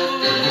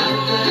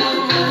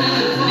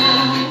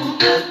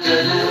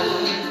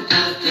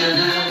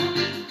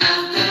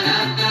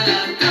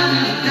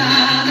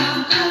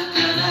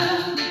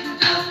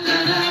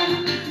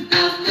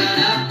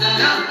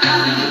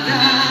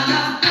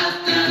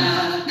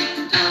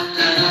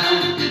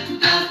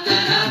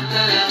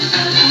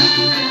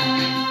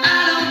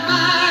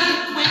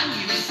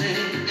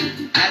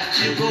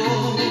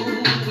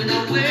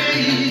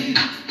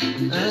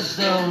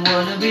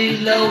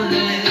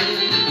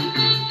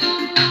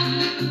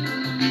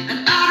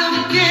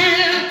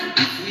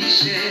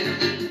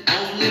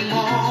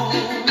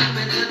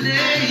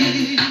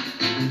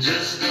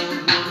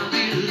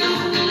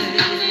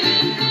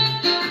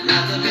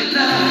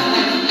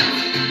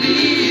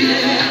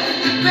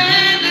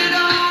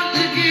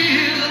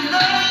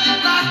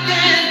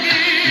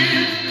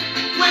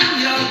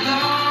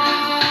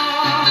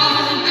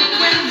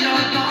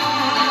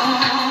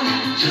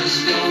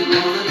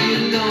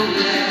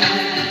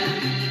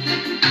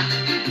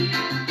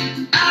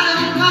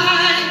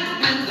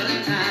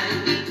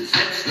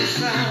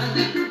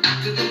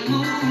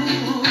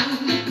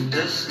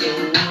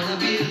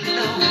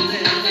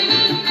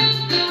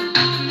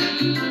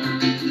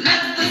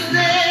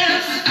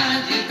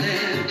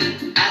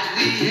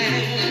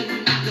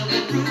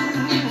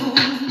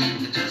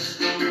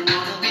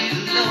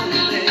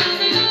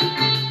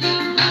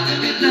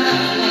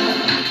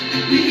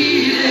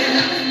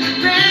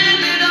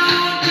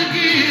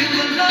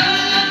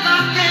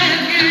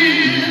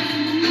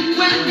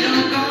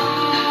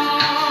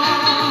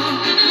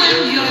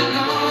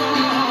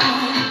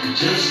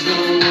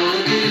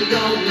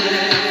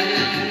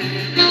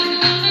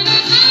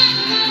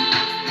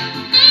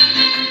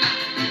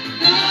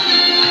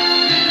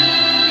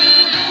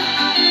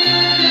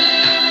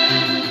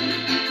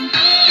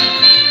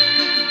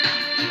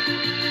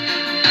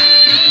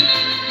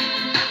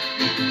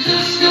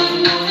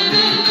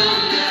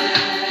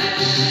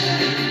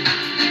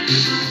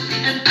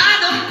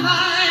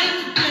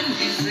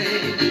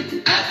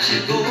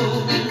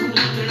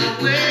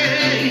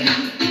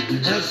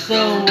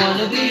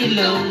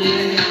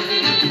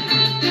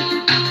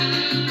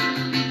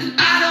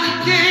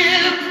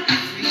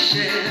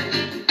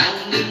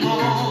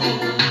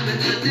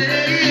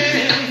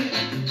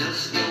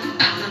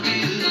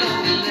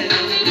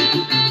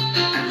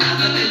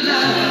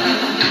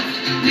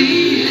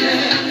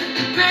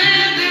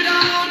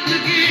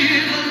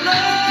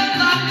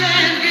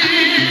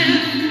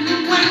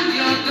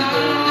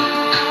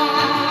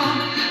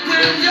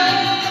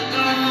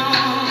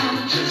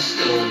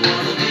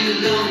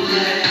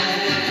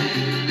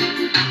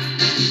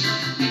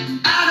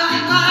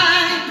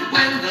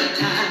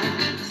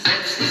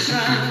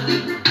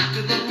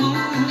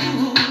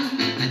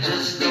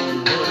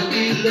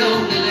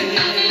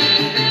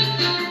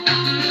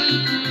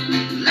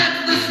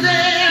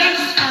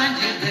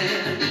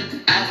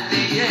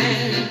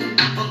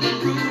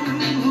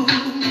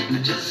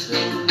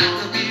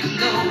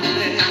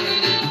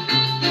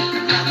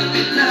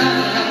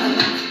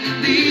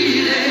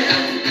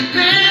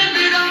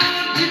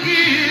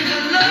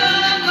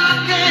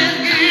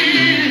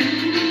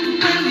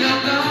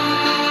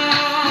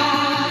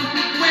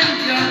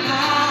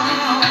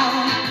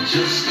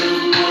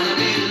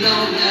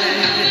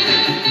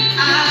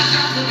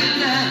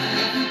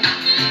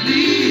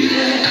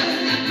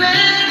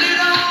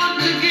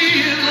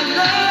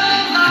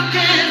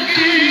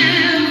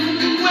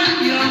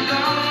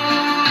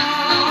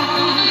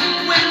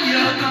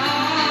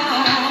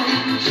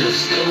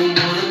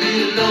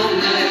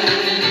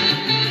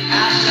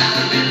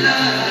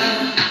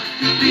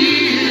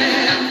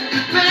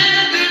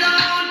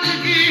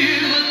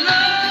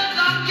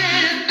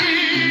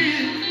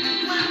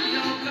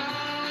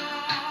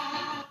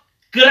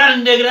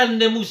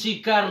 Grande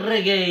música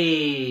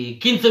reggae.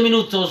 15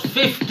 minutos,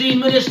 15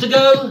 minutes to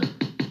go.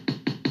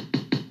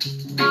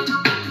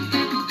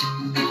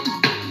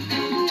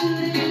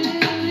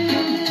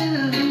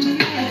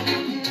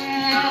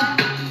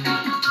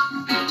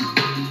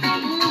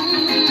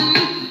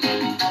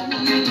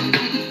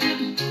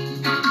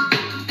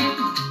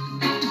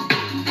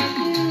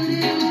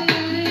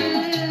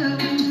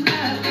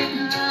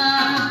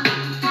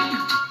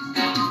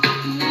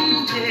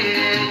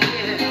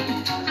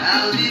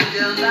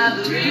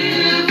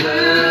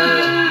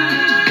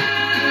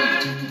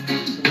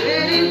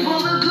 Waiting for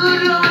the good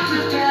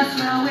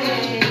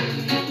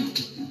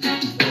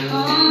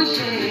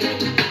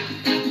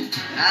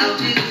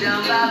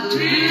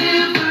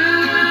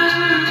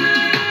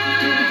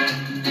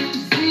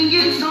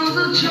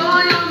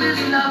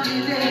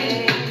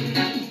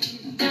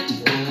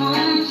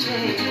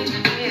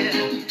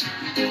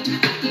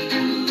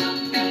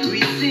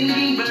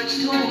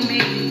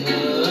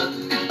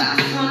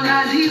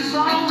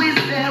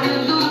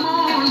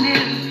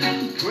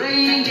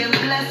and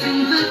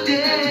blessing the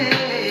day.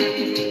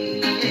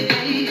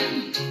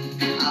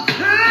 I've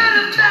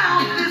heard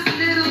about this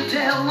little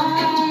tale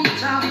long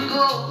time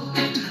ago,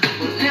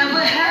 but never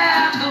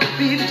had the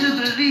faith to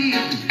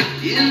believe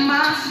in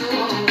my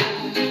soul.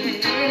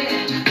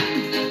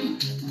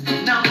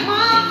 Now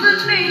Mother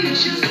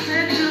Nature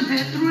sent to me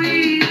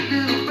 3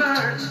 little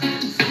birds,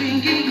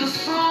 singing a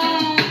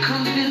song,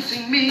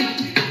 convincing me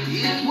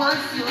it was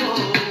so.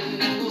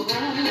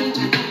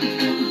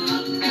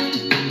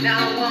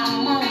 Now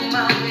I'm on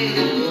my way.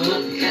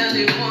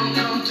 Anyone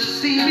come to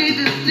see me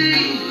this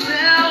day,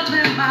 tell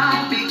them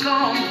I'll be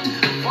gone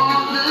for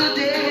the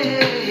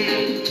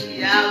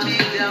day. I'll be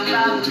down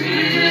by the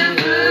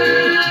river,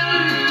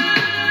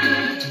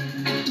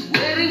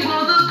 waiting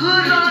for the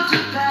good Lord to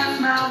pass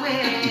my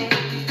way.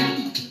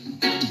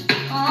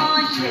 Oh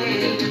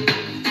yeah,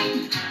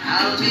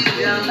 I'll be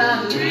down by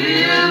the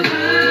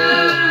river,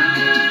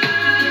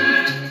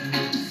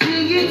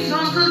 singing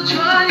songs of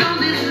joy on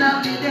this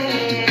lovely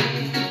day.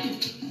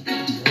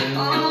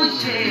 Oh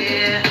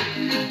yeah.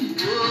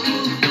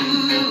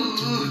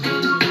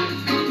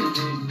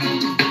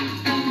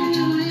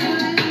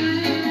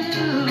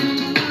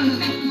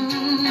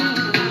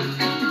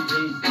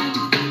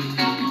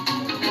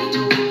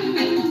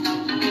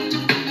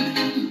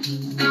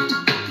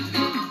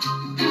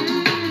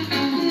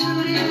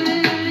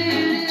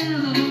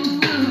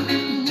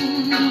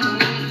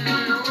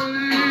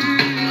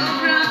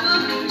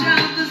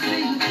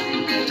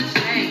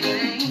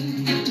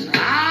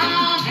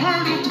 I've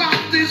heard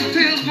about this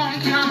tale long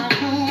time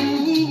ago,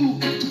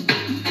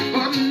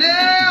 but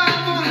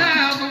never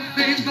have the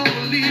faith to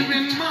believe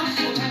in my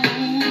soul.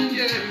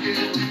 Yeah,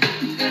 yeah.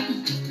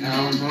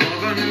 Now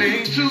Mother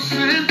Nature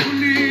sent to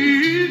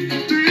me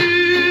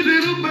 3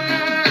 little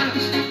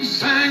birds,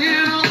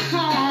 singing a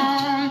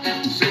song,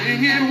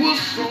 saying it was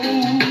so.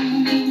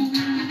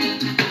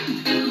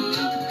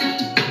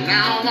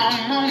 Now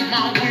I'm on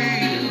my way.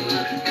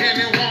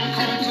 Anyone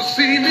come to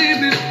see me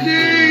this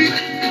day,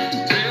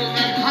 tell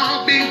them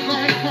I'll be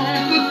gone for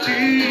the day.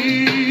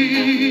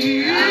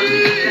 I'll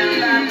be down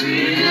by the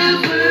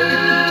river,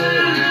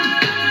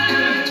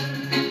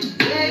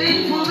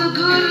 waiting for the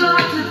good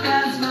Lord to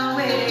pass my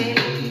way.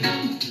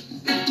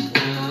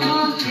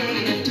 Oh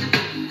yeah,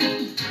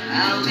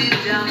 I'll be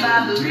down by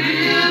the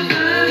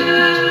river,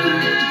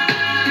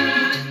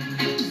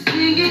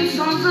 singing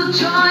songs of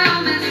joy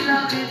on this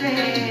lovely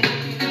day.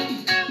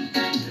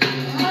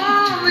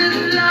 On this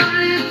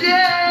lovely day,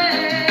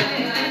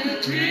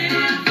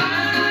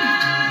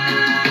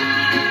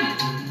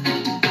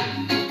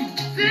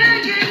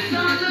 singing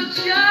songs of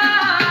joy.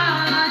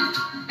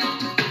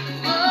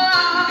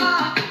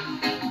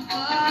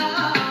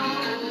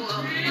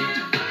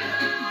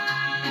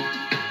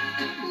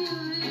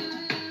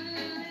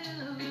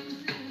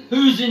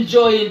 Who's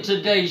enjoying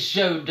today's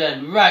show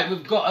then? Right,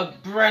 we've got a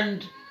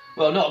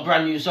not a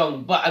brand new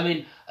song, but I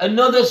mean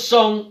another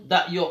song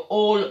that you're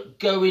all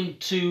going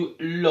to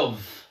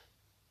love.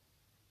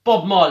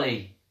 Bob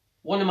Marley,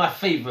 one of my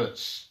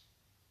favourites.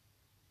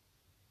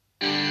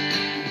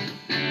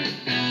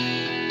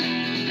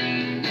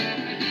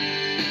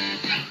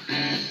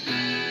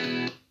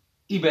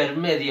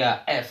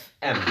 Ibermedia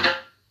FM.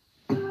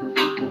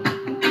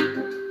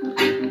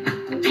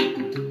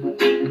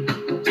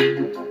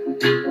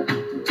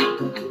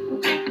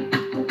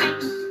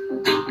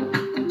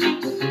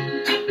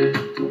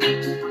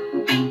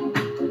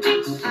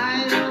 I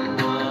don't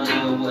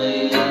wanna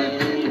wait.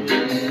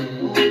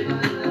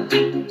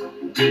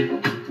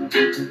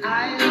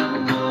 I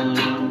don't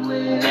wanna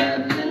wait.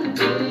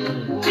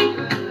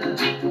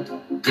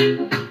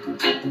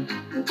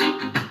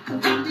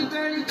 From the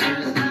very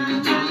first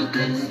time I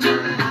placed my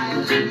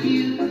eyes on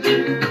you,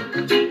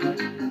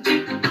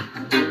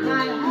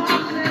 my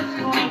heart says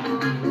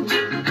forward.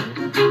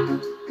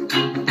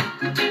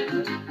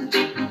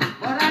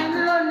 But I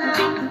know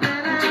now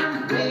that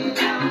I'm way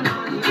down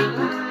on your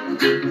line.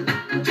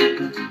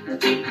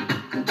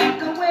 But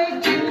the way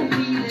you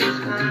feel is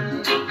fine.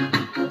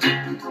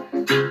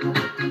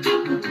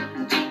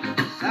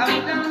 So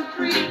don't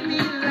treat me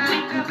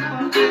like a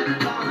puppet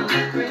on a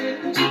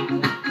string.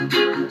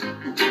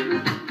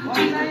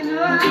 'Cause I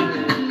know I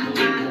can do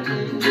my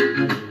thing.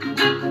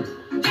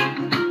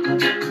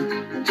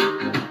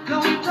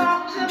 Don't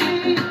talk to me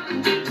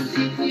as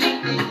if you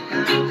think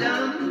I'm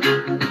dumb.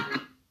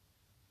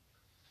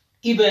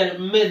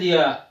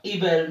 Ibermedia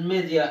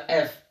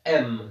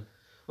FM.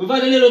 We've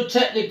had a little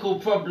technical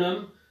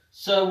problem,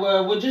 so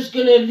we're just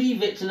going to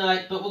leave it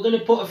tonight, but we're going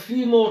to put a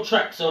few more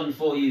tracks on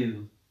for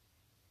you.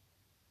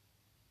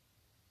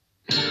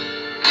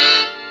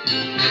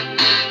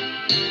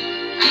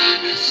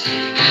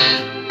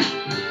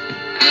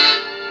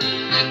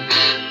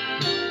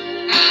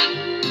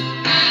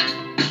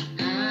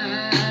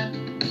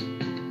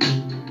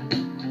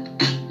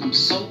 I'm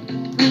so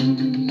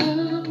in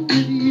love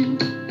with you.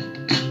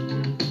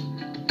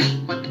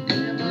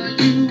 Whatever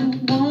you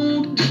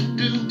want to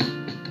do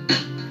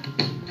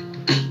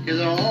is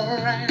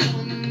alright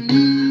with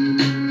me.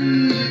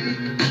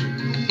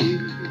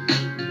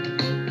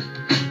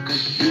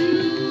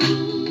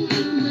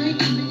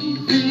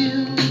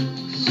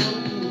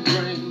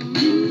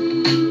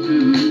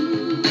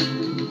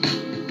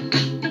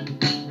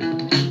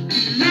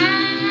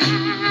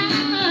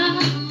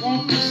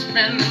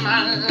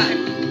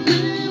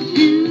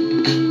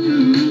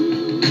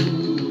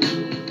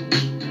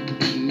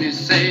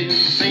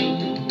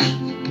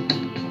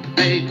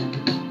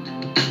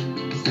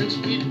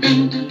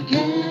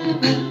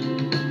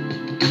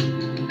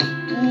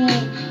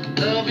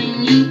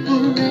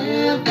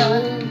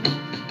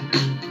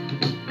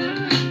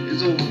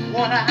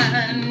 what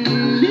I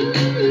need.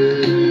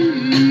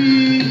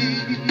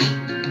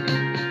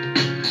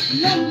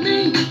 Let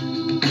me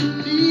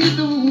be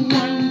the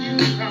one you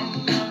come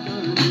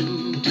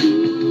running to.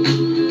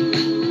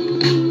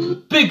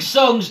 Big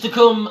songs to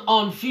come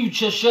on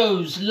future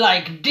shows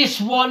like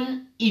this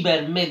one,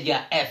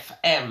 Ibermedia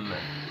FM.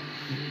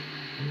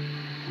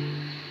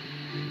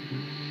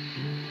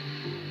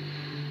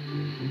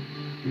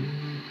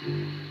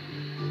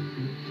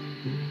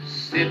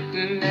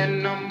 Sitting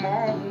in the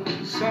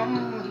morning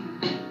sun,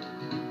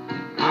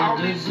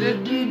 I'll be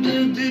sitting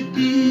in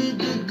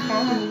the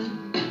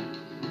come,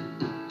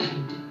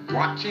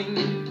 watching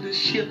the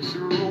ships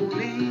roll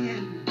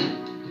in,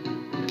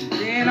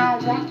 then I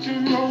watch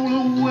them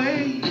roll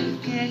away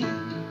again.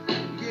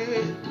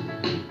 Yeah,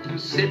 I'm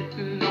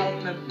sitting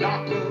on the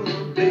dock of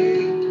the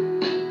bay,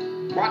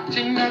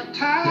 watching the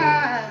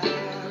tide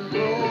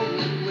roll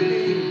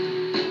away.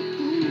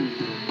 Ooh,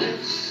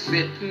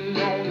 sitting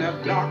on the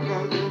dock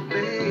of the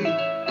bay,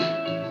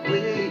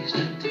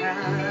 wasting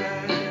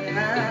time.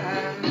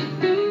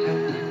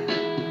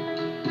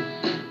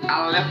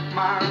 I left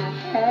my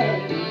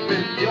home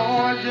in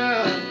Georgia,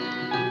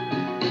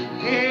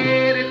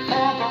 headed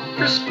for the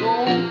Frisco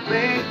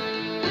Bay.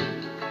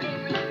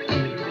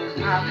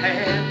 I've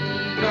had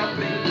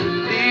nothing to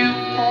live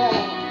for,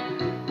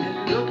 it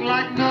look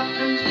like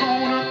nothing's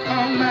gonna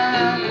come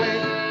my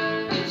way.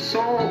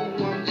 So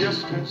I'm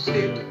just gonna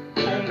sit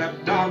on the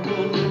dock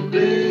of the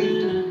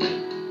bay,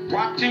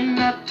 watching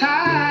the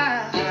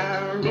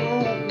tide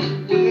roll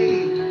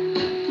away.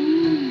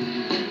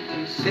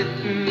 I'm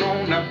sitting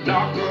on the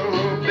dock of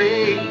the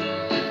bay,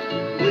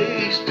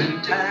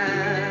 wasting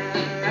time.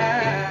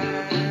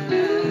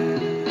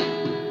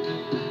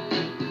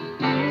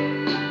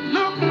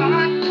 Look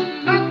like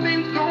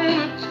nothing's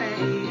gonna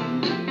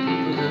change,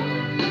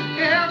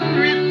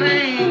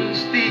 everything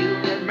still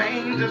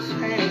remains the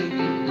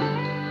same.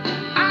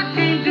 I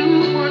can't do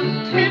what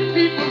 10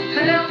 people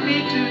tell me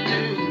to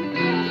do,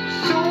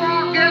 so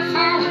I guess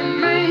I'll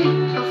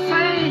remain the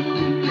same.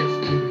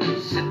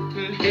 Just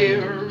sitting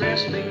here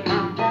resting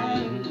my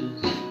bones,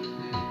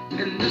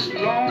 and this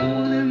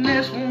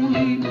loneliness won't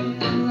leave me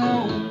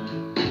alone.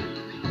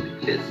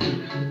 It's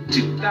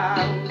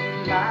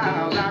 2,000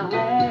 miles I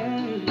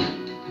roam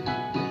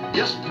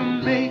just to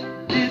make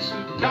this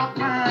dock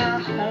my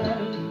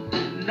home.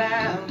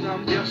 Now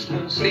I'm just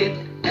gonna sit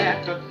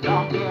at the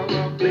dock of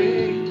a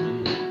bay,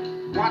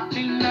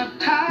 watching the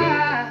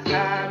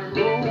tide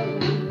roll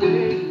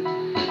away.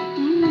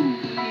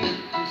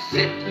 I'm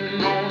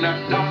sitting on the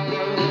dock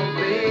of a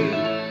bay,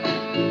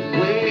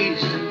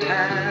 wasting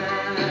time.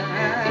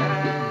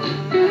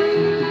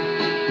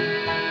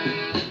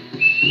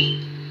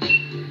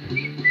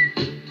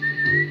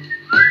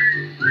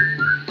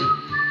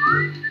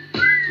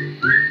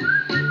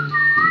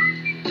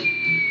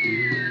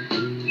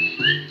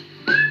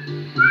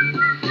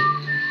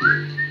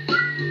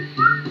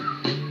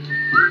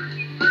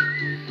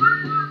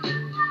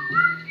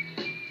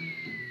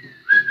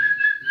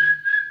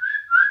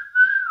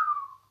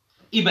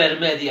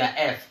 Ibermedia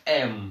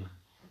FM.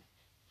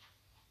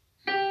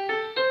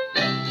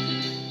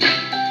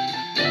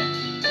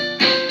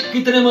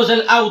 Aquí tenemos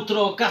el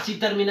outro, casi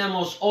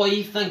terminamos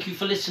hoy. Thank you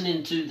for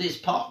listening to this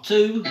part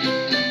 2.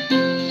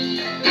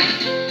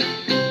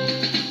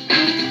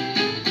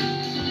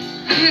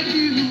 If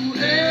you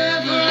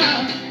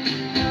ever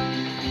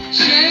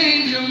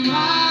change your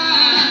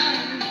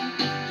mind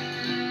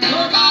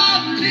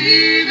about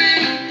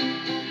leaving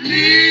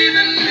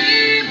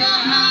me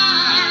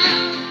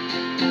behind,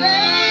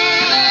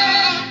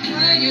 oh,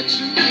 bring it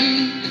to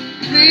me.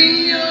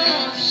 Bring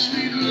your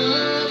sweet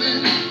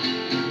loving.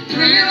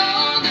 Bring it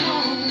all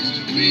close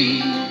to me.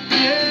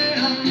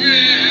 Yeah,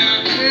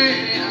 yeah,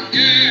 yeah,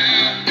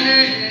 yeah,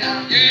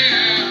 yeah,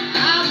 yeah. I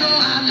know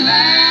I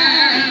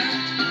laughed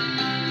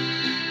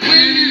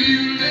when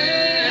you left.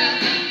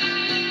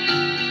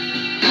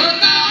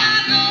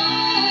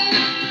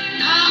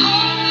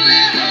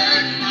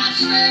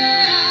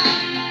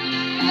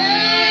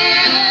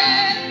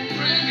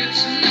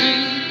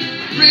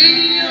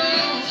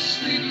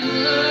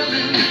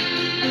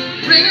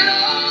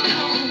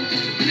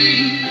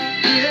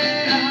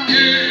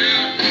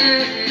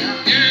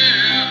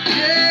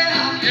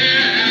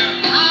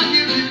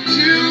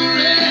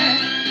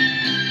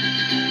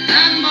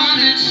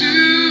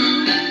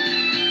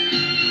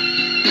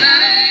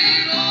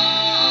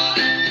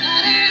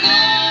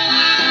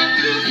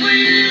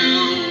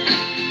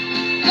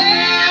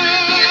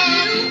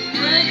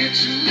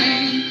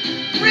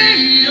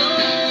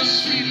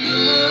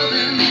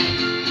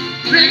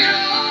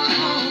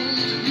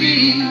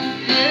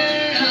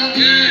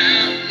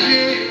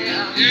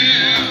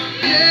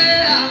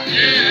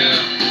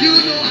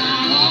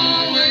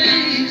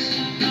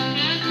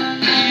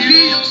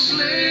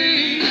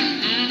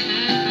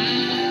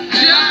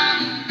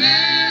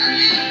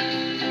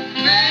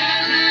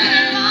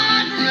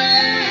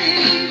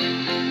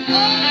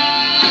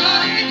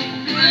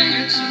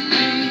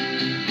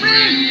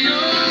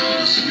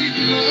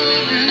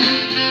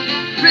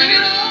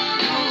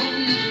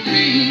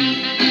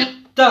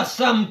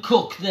 Sam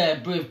Cooke there,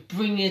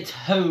 Bring It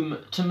Home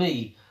to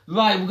Me.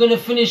 Right, we're going to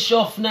finish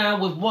off now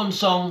with one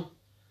song.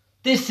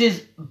 This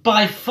is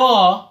by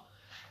far,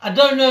 I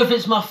don't know if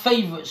it's my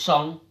favourite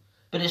song,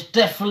 but it's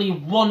definitely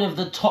one of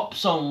the top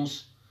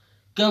songs.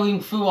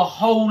 Going through a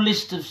whole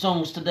list of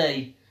songs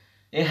today,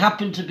 it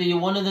happened to be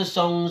one of the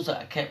songs that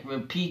I kept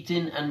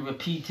repeating and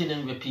repeating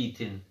and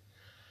repeating.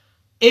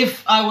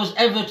 If I was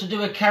ever to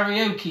do a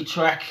karaoke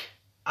track,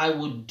 I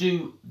would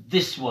do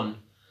this one,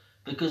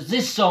 because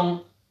this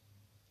song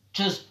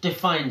just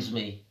defines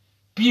me.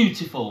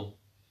 Beautiful.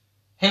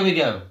 Here we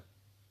go.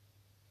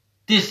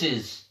 This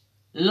is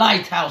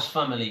Lighthouse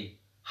Family.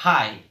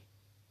 Hi.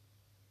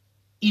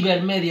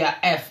 Ibermedia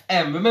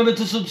FM. Remember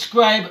to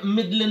subscribe.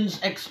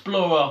 Midlands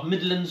Explorer.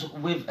 Midlands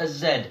with a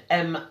Z.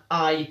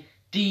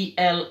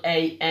 MIDLANDZ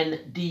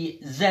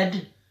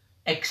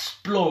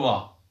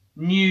Explorer.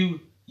 New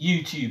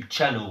YouTube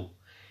channel.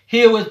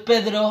 Here with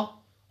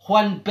Pedro,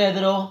 Juan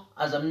Pedro,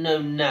 as I'm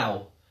known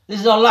now. This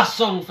is our last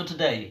song for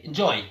today.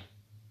 Enjoy.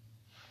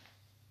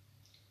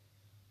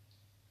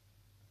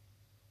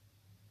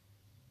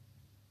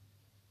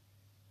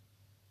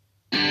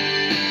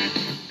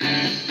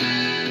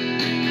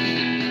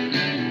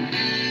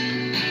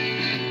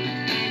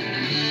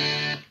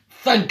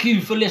 Thank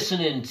you for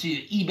listening to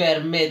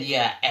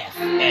Ibermedia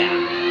FM.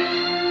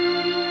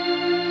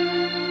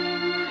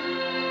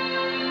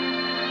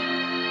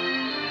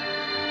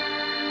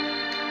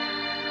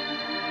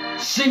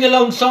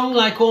 Sing-along song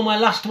like all my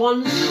last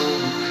ones.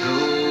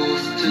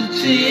 To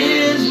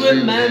tears,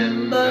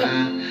 remember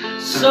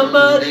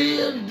somebody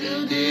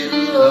did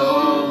it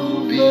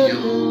over.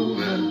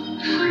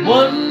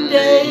 One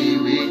day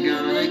we're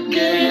gonna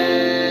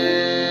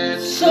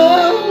get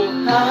so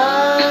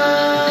high.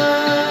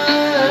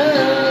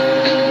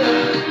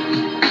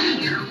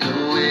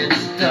 Though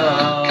it's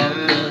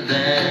darker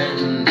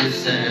than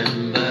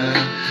December,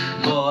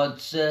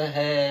 what's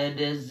ahead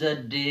is a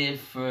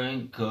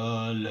different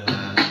color.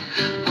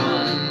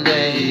 One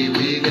day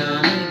we're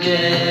gonna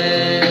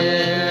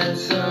get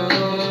so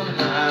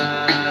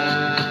high.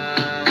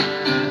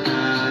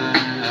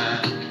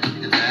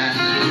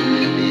 And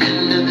at the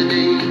end of the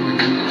day,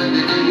 remember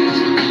the days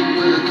when we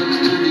were close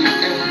to the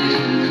end.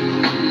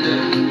 Wonder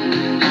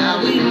how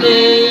we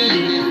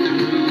made it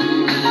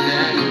through. And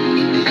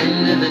at the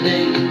end of the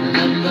day,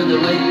 remember the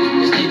way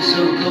we stayed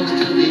so close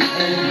to the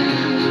end.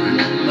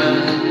 Remember,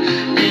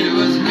 it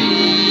was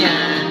me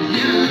and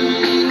you.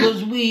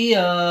 'Cause we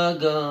are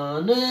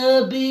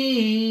gonna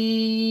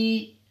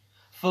be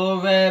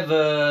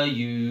forever,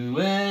 you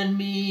and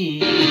me.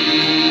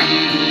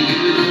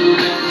 You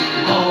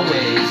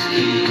always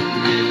keep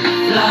me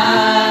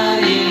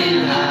flying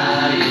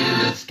high in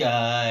the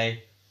sky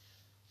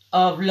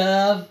of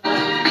love.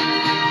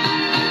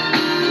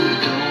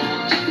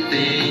 Don't you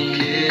think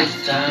it's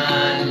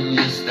time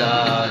you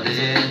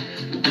started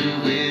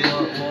doing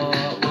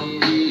what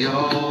we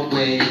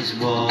always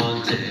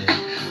wanted?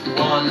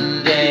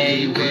 One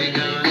day we're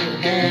gonna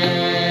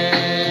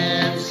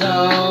get so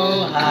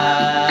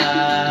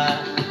high.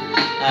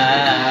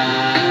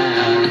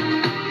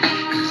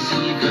 'Cause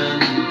even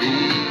the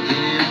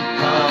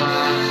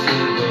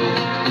impossible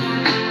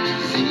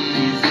is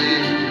easy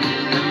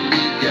when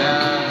we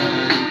got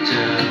each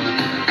other.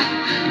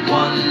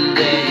 One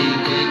day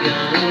we're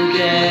gonna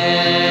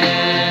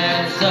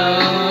get so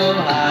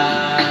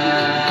high.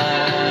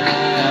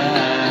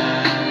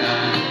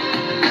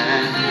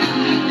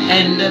 At the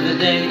end of the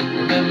day,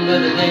 remember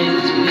the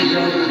days we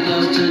go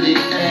close to the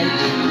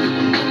edge. I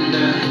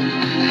wonder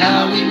how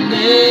we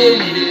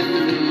made it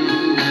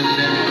through. And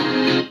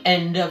at the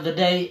end of the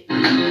day,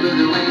 remember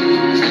the way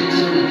we stayed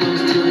so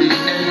close to the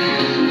end.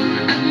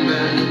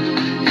 Remember,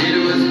 it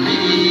was me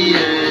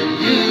and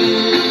you.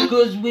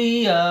 'Cause we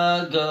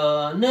are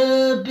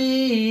gonna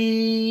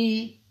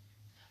be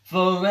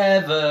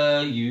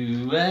forever,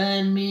 you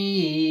and me.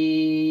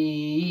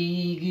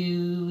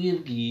 You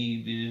will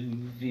keep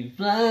me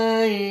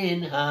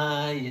flying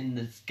high in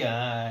the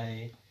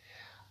sky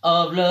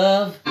of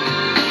love.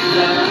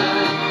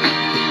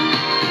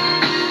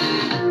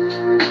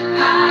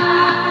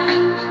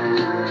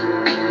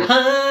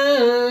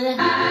 High.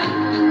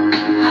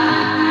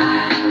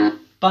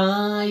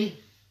 Bye.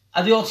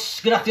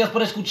 Adiós. Gracias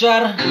por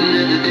escuchar.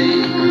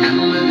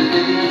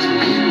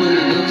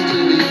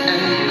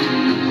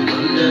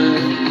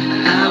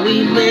 How we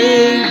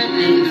made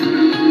it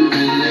through.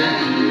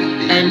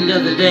 End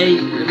of the day,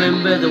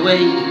 remember the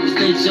way we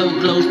stayed so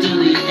close to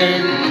the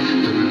end.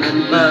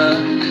 Remember,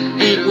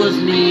 it was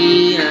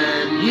me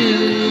and you.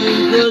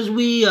 'Cause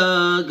we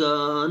are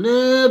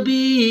gonna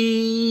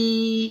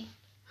be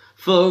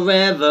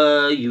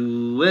forever,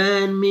 you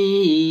and me.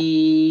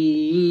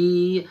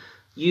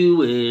 You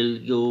will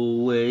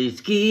always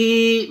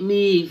keep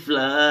me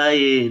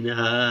flying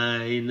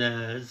high in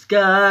the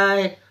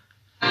sky.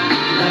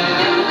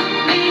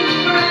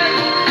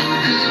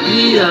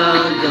 We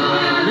are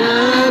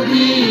gonna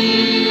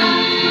be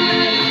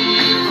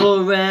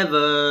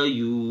forever,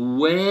 you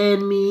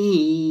and me.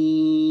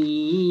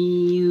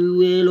 You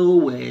will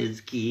always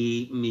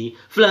keep me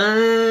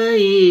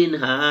flying flying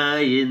high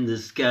in the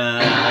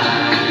sky.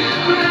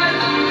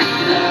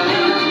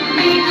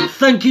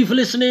 Thank you for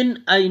listening.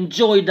 I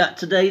enjoyed that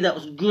today. That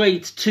was a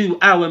great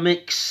 2-hour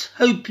mix.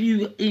 Hope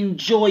you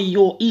enjoy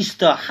your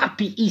Easter.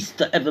 Happy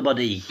Easter,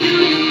 everybody.